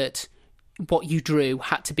fact that what you drew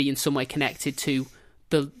had to be in some way connected to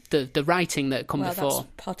the writing that had come before. That's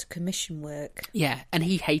part of commission work. Yeah, and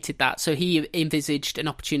he hated that. So he envisaged an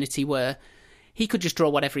opportunity where he could just draw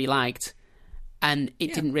whatever he liked, and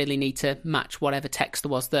it didn't really need to match whatever text there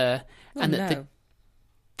was there. Oh, and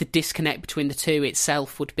that the disconnect between the two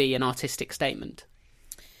itself would be an artistic statement.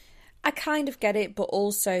 I kind of get it, but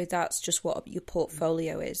also that's just what your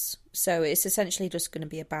portfolio is. So it's essentially just going to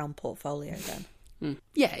be a bound portfolio then.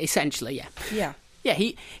 Yeah, essentially, yeah. Yeah. Yeah,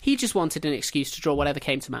 he just wanted an excuse to draw whatever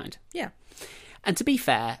came to mind. Yeah. And to be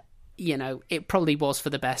fair, you know, it probably was for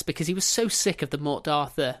the best, because he was so sick of the Mort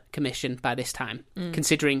Arthur commission by this time,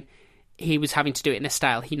 considering he was having to do it in a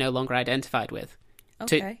style he no longer identified with.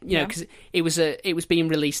 Okay. You know, because it was being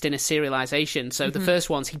released in a serialization, so the first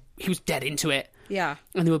ones he was dead into it. Yeah.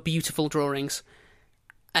 And they were beautiful drawings.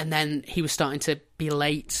 And then he was starting to be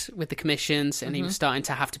late with the commissions, and he was starting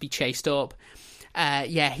to have to be chased up.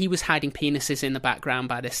 He was hiding penises in the background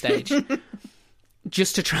by this stage,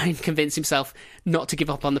 just to try and convince himself not to give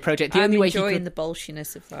up on the project. I'm enjoying the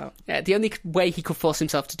bolshiness of that. Yeah, the only way he could force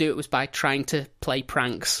himself to do it was by trying to play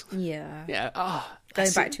pranks. Yeah. Yeah.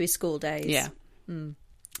 Going back to his school days. Yeah.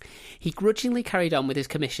 He grudgingly carried on with his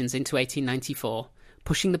commissions into 1894,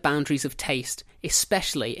 pushing the boundaries of taste,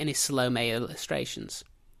 especially in his Salome illustrations.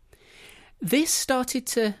 This started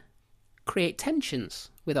to create tensions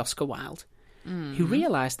with Oscar Wilde, who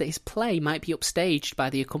realised that his play might be upstaged by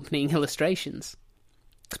the accompanying illustrations.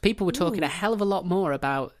 Because people were talking a hell of a lot more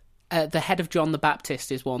about... The Head of John the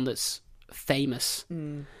Baptist is one that's famous.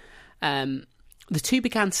 The two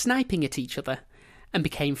began sniping at each other and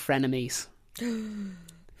became frenemies.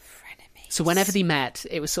 So whenever they met,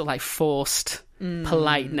 it was sort of like forced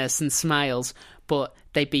politeness and smiles, but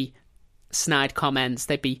they'd be snide comments,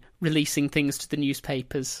 they'd be releasing things to the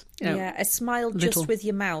newspapers. You know, yeah, a smile just with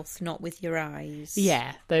your mouth, not with your eyes.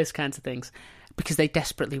 Yeah, those kinds of things. Because they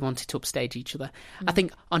desperately wanted to upstage each other. I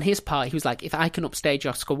think on his part, he was like, if I can upstage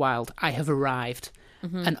Oscar Wilde, I have arrived.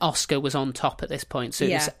 And Oscar was on top at this point, so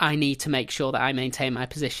it was, I need to make sure that I maintain my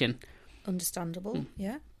position. Understandable,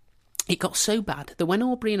 yeah. It got so bad that when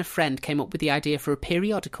Aubrey and a friend came up with the idea for a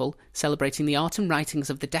periodical celebrating the art and writings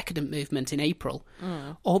of the decadent movement in April,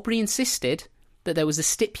 Aubrey insisted that there was a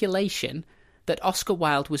stipulation that Oscar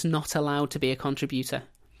Wilde was not allowed to be a contributor.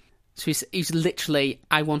 So he's literally,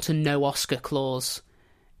 I want a no Oscar clause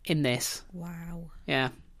in this. Wow. Yeah.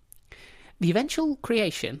 The eventual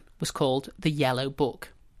creation was called The Yellow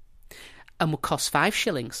Book and would cost 5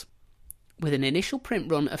 shillings with an initial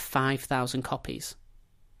print run of 5,000 copies.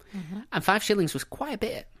 And 5 shillings was quite a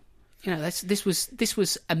bit. You know, this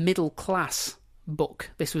was a middle class book.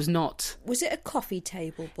 This was not. Was it a coffee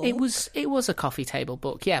table book? It was a coffee table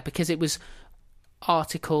book, yeah, because it was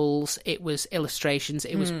articles, it was illustrations,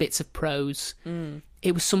 it was bits of prose.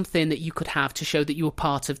 It was something that you could have to show that you were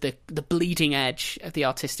part of the bleeding edge of the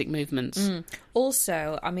artistic movements.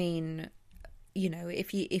 Also, I mean, you know,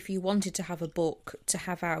 if you wanted to have a book to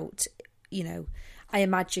have out, you know, I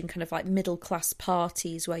imagine kind of like middle class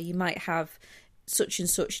parties where you might have such and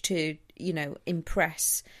such to, you know,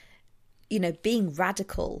 impress. You know, being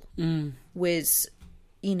radical was,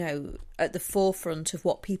 you know, at the forefront of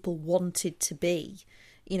what people wanted to be.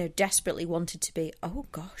 You know, desperately wanted to be. Oh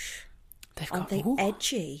gosh, aren't they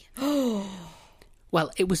edgy? Well,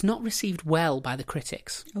 it was not received well by the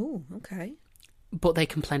critics. Oh, okay. But they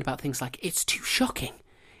complained about things like, it's too shocking.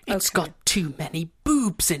 It's got too many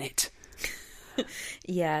boobs in it.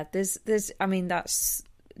 Yeah, there's. I mean, that's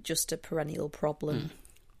just a perennial problem.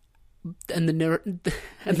 And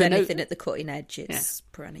anything at the cutting edge, it's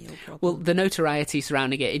perennial problem. Well, the notoriety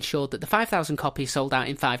surrounding it ensured that the 5,000 copies sold out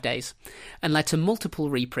in 5 days and led to multiple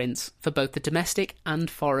reprints for both the domestic and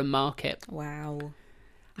foreign market. Wow.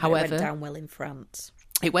 However, it went down well in France.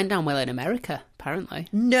 It went down well in America, apparently.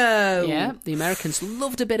 No! Yeah, the Americans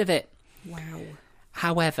loved a bit of it. Wow.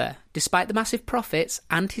 However, despite the massive profits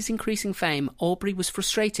and his increasing fame, Aubrey was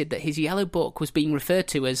frustrated that his Yellow Book was being referred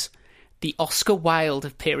to as the Oscar Wilde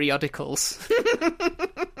of periodicals.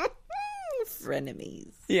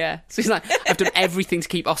 Frenemies. Yeah. So he's like, I've done everything to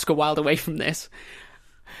keep Oscar Wilde away from this.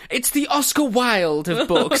 It's the Oscar Wilde of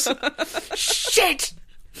books. Shit!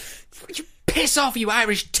 You piss off, you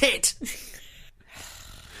Irish tit!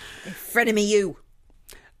 Frenemy you.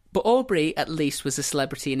 But Aubrey, at least, was a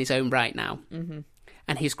celebrity in his own right now.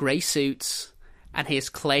 And his grey suits and his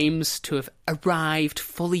claims to have arrived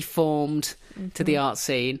fully formed to the art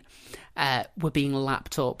scene were being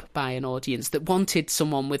lapped up by an audience that wanted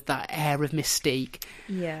someone with that air of mystique.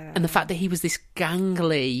 Yeah. And the fact that he was this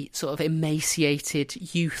gangly, sort of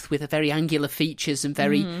emaciated youth with a very angular features and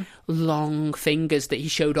very long fingers that he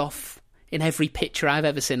showed off in every picture I've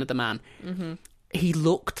ever seen of the man. He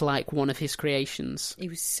looked like one of his creations. He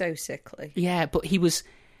was so sickly. Yeah, but he was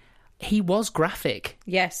graphic.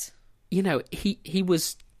 Yes. You know, he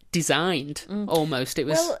was designed almost. It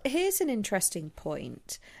was. Well, here's an interesting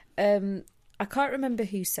point. I I can't remember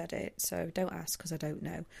who said it, so don't ask because I don't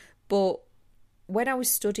know. But when I was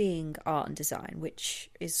studying art and design, which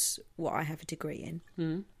is what I have a degree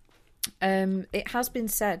in, it has been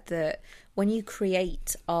said that when you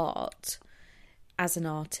create art as an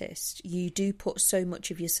artist, you do put so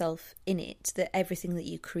much of yourself in it that everything that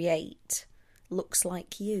you create looks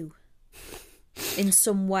like you in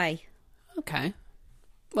some way. Okay.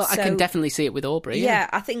 Well, I So- can definitely see it with Aubrey. Yeah,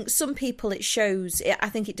 I think some people it shows. I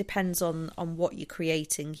think it depends on what you're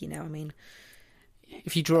creating. You know, I mean,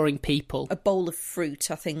 If you're drawing people. a bowl of fruit,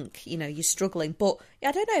 I think you're struggling. But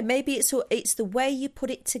I don't know. Maybe it's the way you put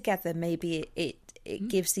it together. Maybe it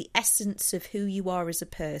gives the essence of who you are as a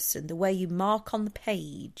person. The way you mark on the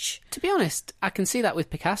page. To be honest, I can see that with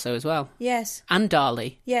Picasso as well. Yes. And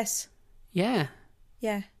Dali. Yes. Yeah.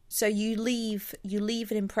 Yeah. So you leave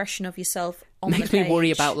an impression of yourself on Makes the page. me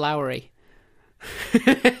worry about Lowry.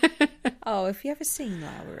 Oh, have you ever seen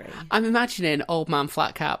Lowry? I'm imagining Old Man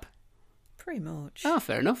Flat Cap. Pretty much. Oh,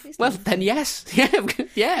 fair enough. He's Well, lovely. then yes. Yeah.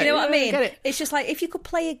 Yeah. You know what I mean? get it. It's just like if you could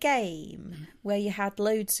play a game where you had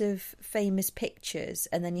loads of famous pictures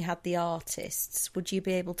and then you had the artists, would you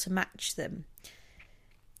be able to match them?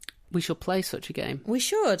 We shall play such a game. We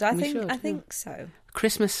should. I We think. should, I yeah. think so.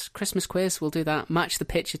 Christmas quiz, we'll do that. Match the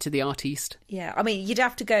picture to the artiste. Yeah. I mean, you'd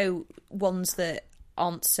have to go ones that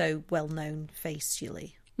aren't so well known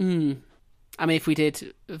facially. I mean, if we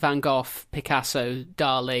did Van Gogh, Picasso,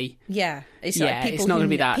 Dali, Yeah. It's Yeah, like people it's not gonna who-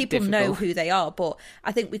 be that people know difficult. who they are, but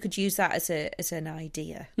I think we could use that as an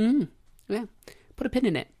idea. yeah, put a pin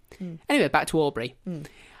in it. Anyway, back to Aubrey.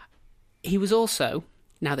 He was also,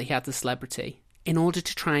 now that he had the celebrity, in order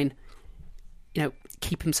to try and,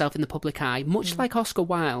 keep himself in the public eye, much like Oscar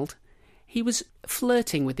Wilde, he was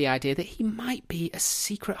flirting with the idea that he might be a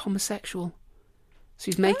secret homosexual. So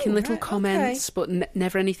he's making little right, comments, but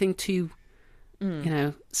never anything too,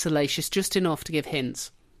 salacious, just enough to give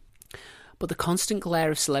hints. But the constant glare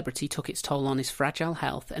of celebrity took its toll on his fragile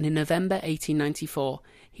health, and in November 1894,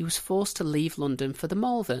 he was forced to leave London for the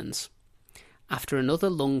Malverns after another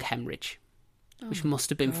lung hemorrhage, which must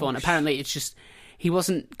have been fun. Apparently, it's just, he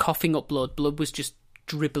wasn't coughing up blood was just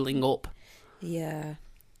dribbling up. Yeah.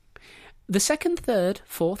 The second, third,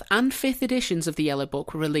 fourth, and fifth editions of the Yellow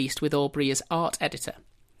Book were released with Aubrey as art editor.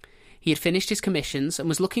 He had finished his commissions and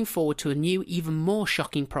was looking forward to a new, even more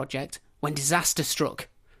shocking project when disaster struck.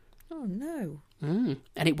 Oh no.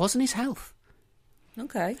 And it wasn't his health.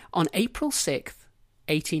 Okay. On April 6th,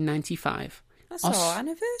 1895. That's our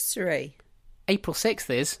anniversary. April 6th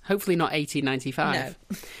is, hopefully not 1895.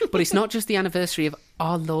 No. But it's not just the anniversary of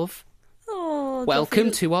our love. Oh, Welcome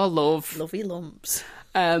lovely, to our love. lovely lumps.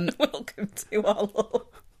 Um, Welcome to our love.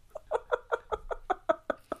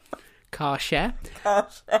 car share.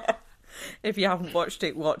 If you haven't watched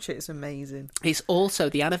it, watch it. It's amazing. It's also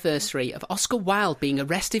the anniversary of Oscar Wilde being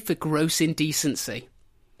arrested for gross indecency.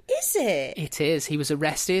 Is it? It is. He was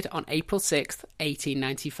arrested on April 6th,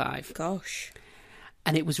 1895. Gosh.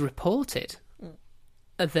 And it was reported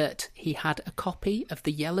that he had a copy of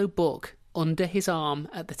the Yellow Book under his arm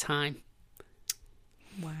at the time.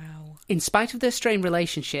 Wow. In spite of their strained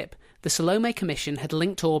relationship, the Salome Commission had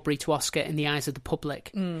linked Aubrey to Oscar in the eyes of the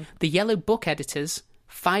public. The Yellow Book editors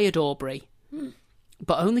fired Aubrey,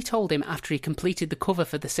 but only told him after he completed the cover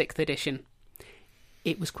for the 6th edition.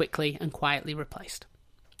 It was quickly and quietly replaced.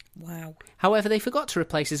 Wow. However, they forgot to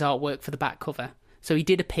replace his artwork for the back cover, so he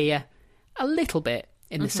did appear a little bit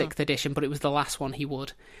in the 6th edition, but it was the last one he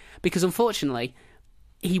would. Because unfortunately,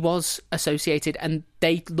 he was associated, and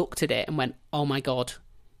they looked at it and went, oh my God,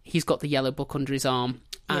 he's got the Yellow Book under his arm,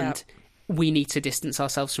 and we need to distance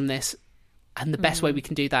ourselves from this. And the best way we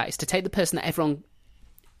can do that is to take the person that everyone...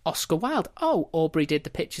 Oscar Wilde. Oh, Aubrey did the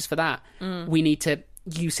pictures for that. We need to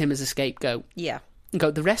use him as a scapegoat. Yeah. And go,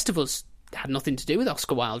 the rest of us had nothing to do with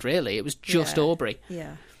Oscar Wilde, really. It was just Yeah. Aubrey.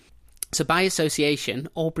 Yeah. So by association,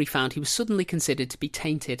 Aubrey found he was suddenly considered to be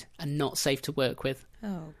tainted and not safe to work with.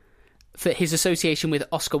 Oh. For his association with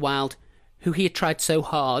Oscar Wilde, who he had tried so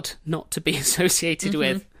hard not to be associated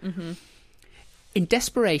with. In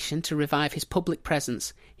desperation to revive his public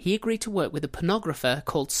presence, he agreed to work with a pornographer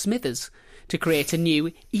called Smithers to create a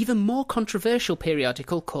new, even more controversial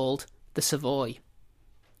periodical called The Savoy.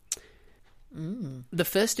 The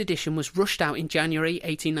first edition was rushed out in January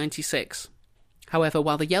 1896. However,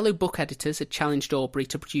 while the Yellow Book editors had challenged Aubrey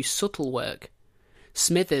to produce subtle work,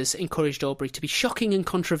 Smithers encouraged Aubrey to be shocking and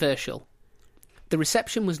controversial. The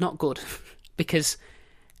reception was not good because,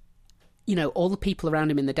 all the people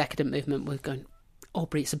around him in the decadent movement were going,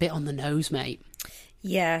 Aubrey, it's a bit on the nose, mate.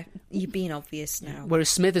 Yeah, you're being obvious now. Whereas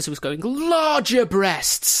Smithers was going, larger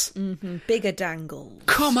breasts! Bigger dangles.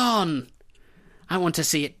 Come on! I want to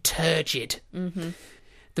see it turgid. Mm-hmm.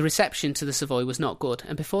 The reception to the Savoy was not good,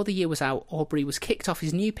 and before the year was out, Aubrey was kicked off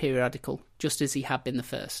his new periodical, just as he had been the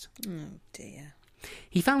first. Oh, dear.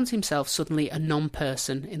 He found himself suddenly a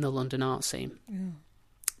non-person in the London art scene. Oh.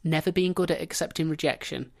 Never being good at accepting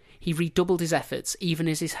rejection, he redoubled his efforts even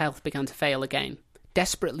as his health began to fail again,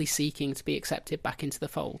 desperately seeking to be accepted back into the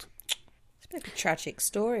fold. It's a bit of a tragic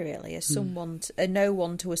story, really. A no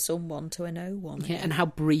one to a someone to a no one. Yeah, and how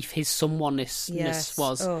brief his someoneness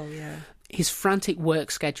was. Oh, yeah. His frantic work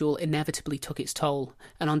schedule inevitably took its toll,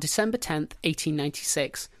 and on December 10th,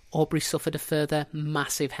 1896, Aubrey suffered a further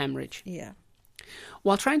massive hemorrhage. Yeah.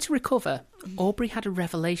 While trying to recover, Aubrey had a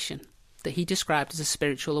revelation that he described as a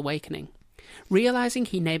spiritual awakening. Realising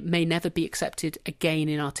he may never be accepted again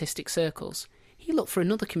in artistic circles, he looked for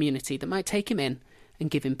another community that might take him in and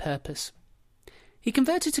give him purpose. He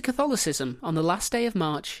converted to Catholicism on the last day of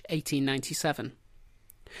March 1897.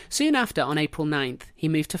 Soon after, on April 9th, he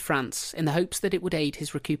moved to France in the hopes that it would aid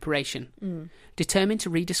his recuperation, determined to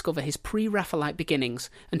rediscover his pre-Raphaelite beginnings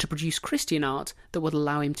and to produce Christian art that would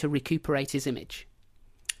allow him to recuperate his image.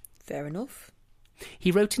 Fair enough.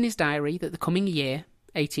 He wrote in his diary that the coming year,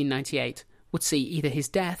 1898, would see either his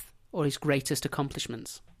death or his greatest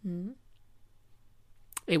accomplishments. Mm.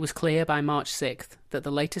 It was clear by March 6th that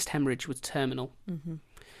the latest hemorrhage was terminal. Mm-hmm.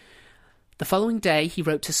 The following day, he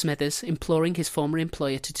wrote to Smithers, imploring his former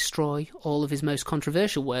employer to destroy all of his most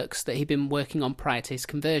controversial works that he'd been working on prior to his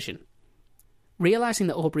conversion. Realising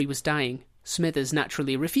that Aubrey was dying, Smithers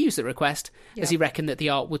naturally refused the request, as he reckoned that the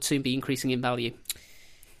art would soon be increasing in value.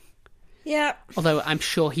 Yeah. Although I'm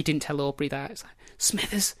sure he didn't tell Aubrey that. It's like,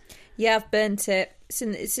 Smithers. Yeah, I've burnt it.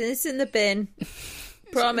 It's in the bin.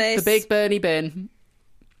 Promise. The big Bernie bin.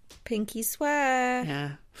 Pinky swear.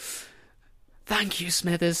 Yeah. Thank you,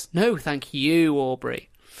 Smithers. No, thank you, Aubrey.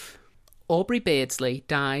 Aubrey Beardsley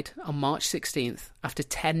died on March 16th after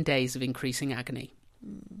 10 days of increasing agony.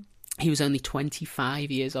 He was only 25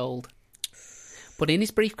 years old. But in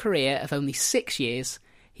his brief career of only 6 years,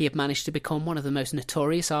 he had managed to become one of the most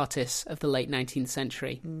notorious artists of the late 19th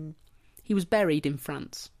century. He was buried in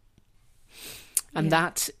France. And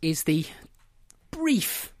that is the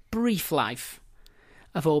brief life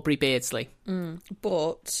of Aubrey Beardsley.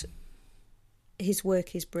 But his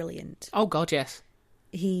work is brilliant. Oh, God, yes.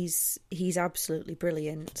 He's absolutely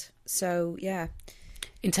brilliant. So, yeah.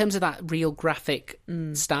 In terms of that real graphic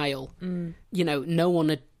style, you know, no one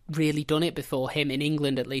had really done it before him, in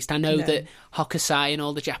England at least. I know that Hokusai and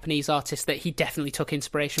all the Japanese artists that he definitely took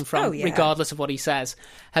inspiration from, regardless of what he says,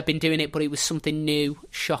 have been doing it, but it was something new,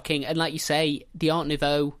 shocking. And like you say, the Art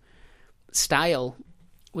Nouveau style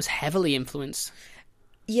was heavily influenced.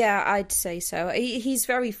 Yeah, I'd say so. He's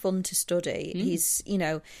very fun to study. He's, you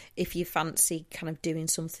know, if you fancy kind of doing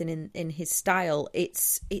something in his style,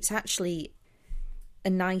 it's actually a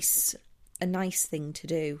nice thing to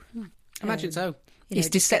do. Imagine so. It's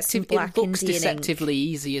deceptive. It looks deceptively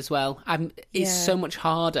easy as well. It's so much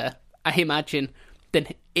harder, I imagine, than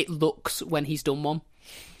it looks when he's done one.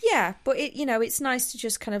 Yeah, but it's nice to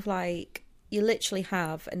just kind of like, you literally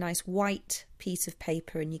have a nice white piece of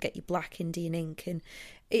paper and you get your black Indian ink, and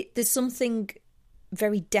there's something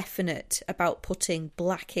very definite about putting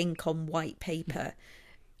black ink on white paper.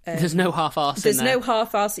 There's no half-arse. There's no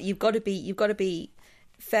half-arse. You've got to be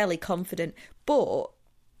fairly confident. But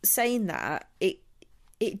saying that, it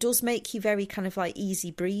does make you very kind of like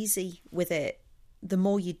easy breezy with it. The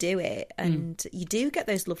more you do it, and you do get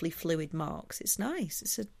those lovely fluid marks. It's nice.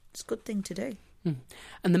 It's a good thing to do.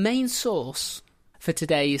 And the main source for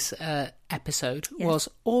today's episode was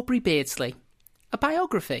Aubrey Beardsley, a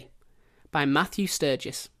biography by Matthew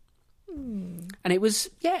Sturgis. And it was,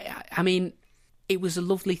 it was a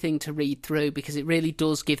lovely thing to read through, because it really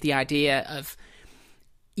does give the idea of,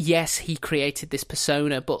 yes, he created this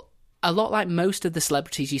persona, but a lot like most of the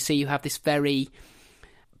celebrities you see, you have this very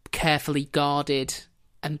carefully guarded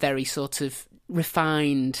and very sort of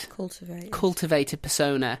refined, cultivated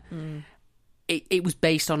persona. It was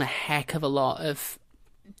based on a heck of a lot of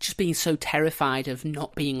just being so terrified of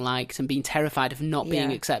not being liked and being terrified of not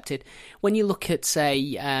being accepted. When you look at,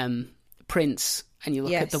 say, Prince, and you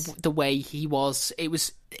look at the way he was,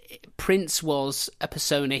 Prince was a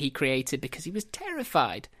persona he created because he was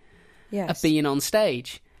terrified of being on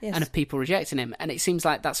stage. Yes. And of people rejecting him. And it seems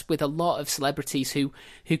like that's with a lot of celebrities who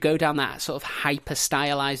go down that sort of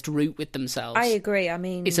hyper-stylised route with themselves. I agree. I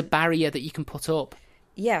mean, it's a barrier that you can put up.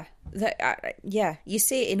 Yeah. You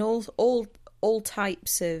see it in all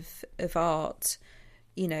types of art.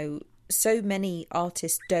 You know, so many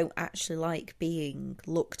artists don't actually like being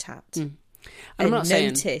looked at and I'm not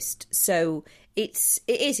noticed. So it's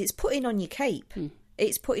putting on your cape.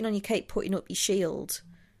 It's putting on your cape, putting up your shield.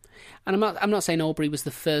 And I'm not saying Aubrey was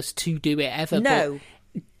the first to do it ever, No.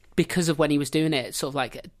 but because of when he was doing it, sort of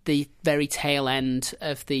like the very tail end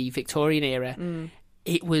of the Victorian era,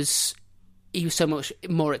 he was so much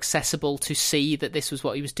more accessible to see that this was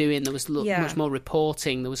what he was doing. There was much more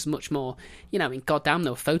reporting. There was much more, I mean, goddamn,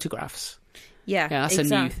 there were photographs. Yeah, that's a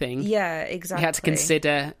new thing. Yeah, exactly. He had to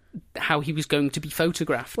consider how he was going to be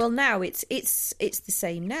photographed. Well, now it's the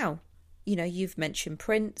same now. You've mentioned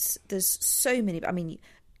Prince. There's so many. I mean,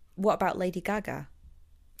 what about Lady Gaga,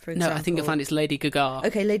 for example? No, I think you'll find it's Lady Gaga.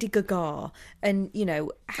 Okay, Lady Gaga. And,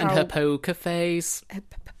 how... And her poker face.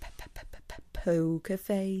 Poker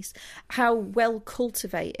face. How well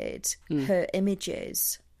cultivated her image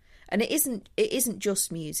is. And it isn't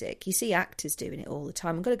just music. You see actors doing it all the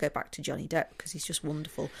time. I'm going to go back to Johnny Depp because he's just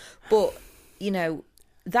wonderful. But,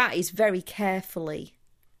 that is very carefully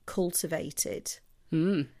cultivated.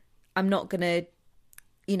 I'm not going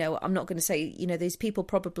to say, these people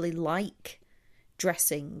probably like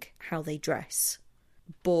dressing how they dress,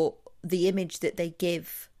 but the image that they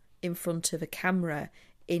give in front of a camera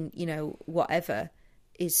in, whatever,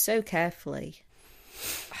 is so carefully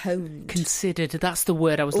honed. Considered, that's the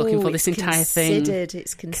word I was looking for, this entire thing.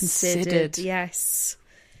 It's considered, yes.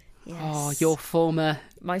 Oh, your former...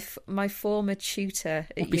 My former tutor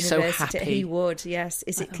at be university, so happy. He would, yes.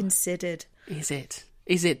 Is it considered? Is it?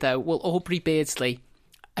 Is it, though? Well, Aubrey Beardsley,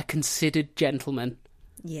 a considered gentleman.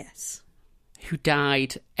 Yes. Who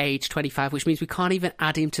died age 25, which means we can't even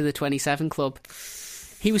add him to the 27 Club.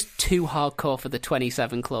 He was too hardcore for the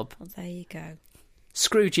 27 Club. Well, there you go.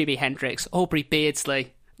 Screw Jimi Hendrix, Aubrey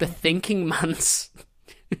Beardsley, the thinking man's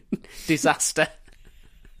disaster.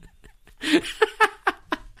 I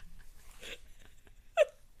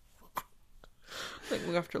think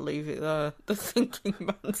we have to leave it there. The thinking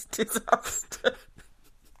man's disaster.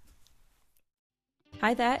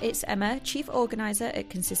 Hi there, it's Emma, Chief Organiser at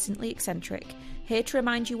Consistently Eccentric, here to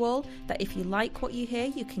remind you all that if you like what you hear,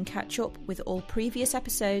 you can catch up with all previous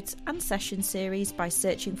episodes and session series by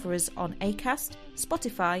searching for us on Acast,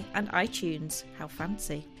 Spotify and iTunes. How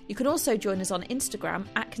fancy. You can also join us on Instagram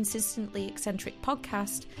at Consistently Eccentric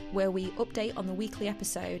Podcast, where we update on the weekly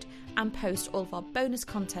episode and post all of our bonus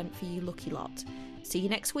content for you lucky lot. See you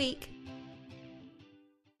next week.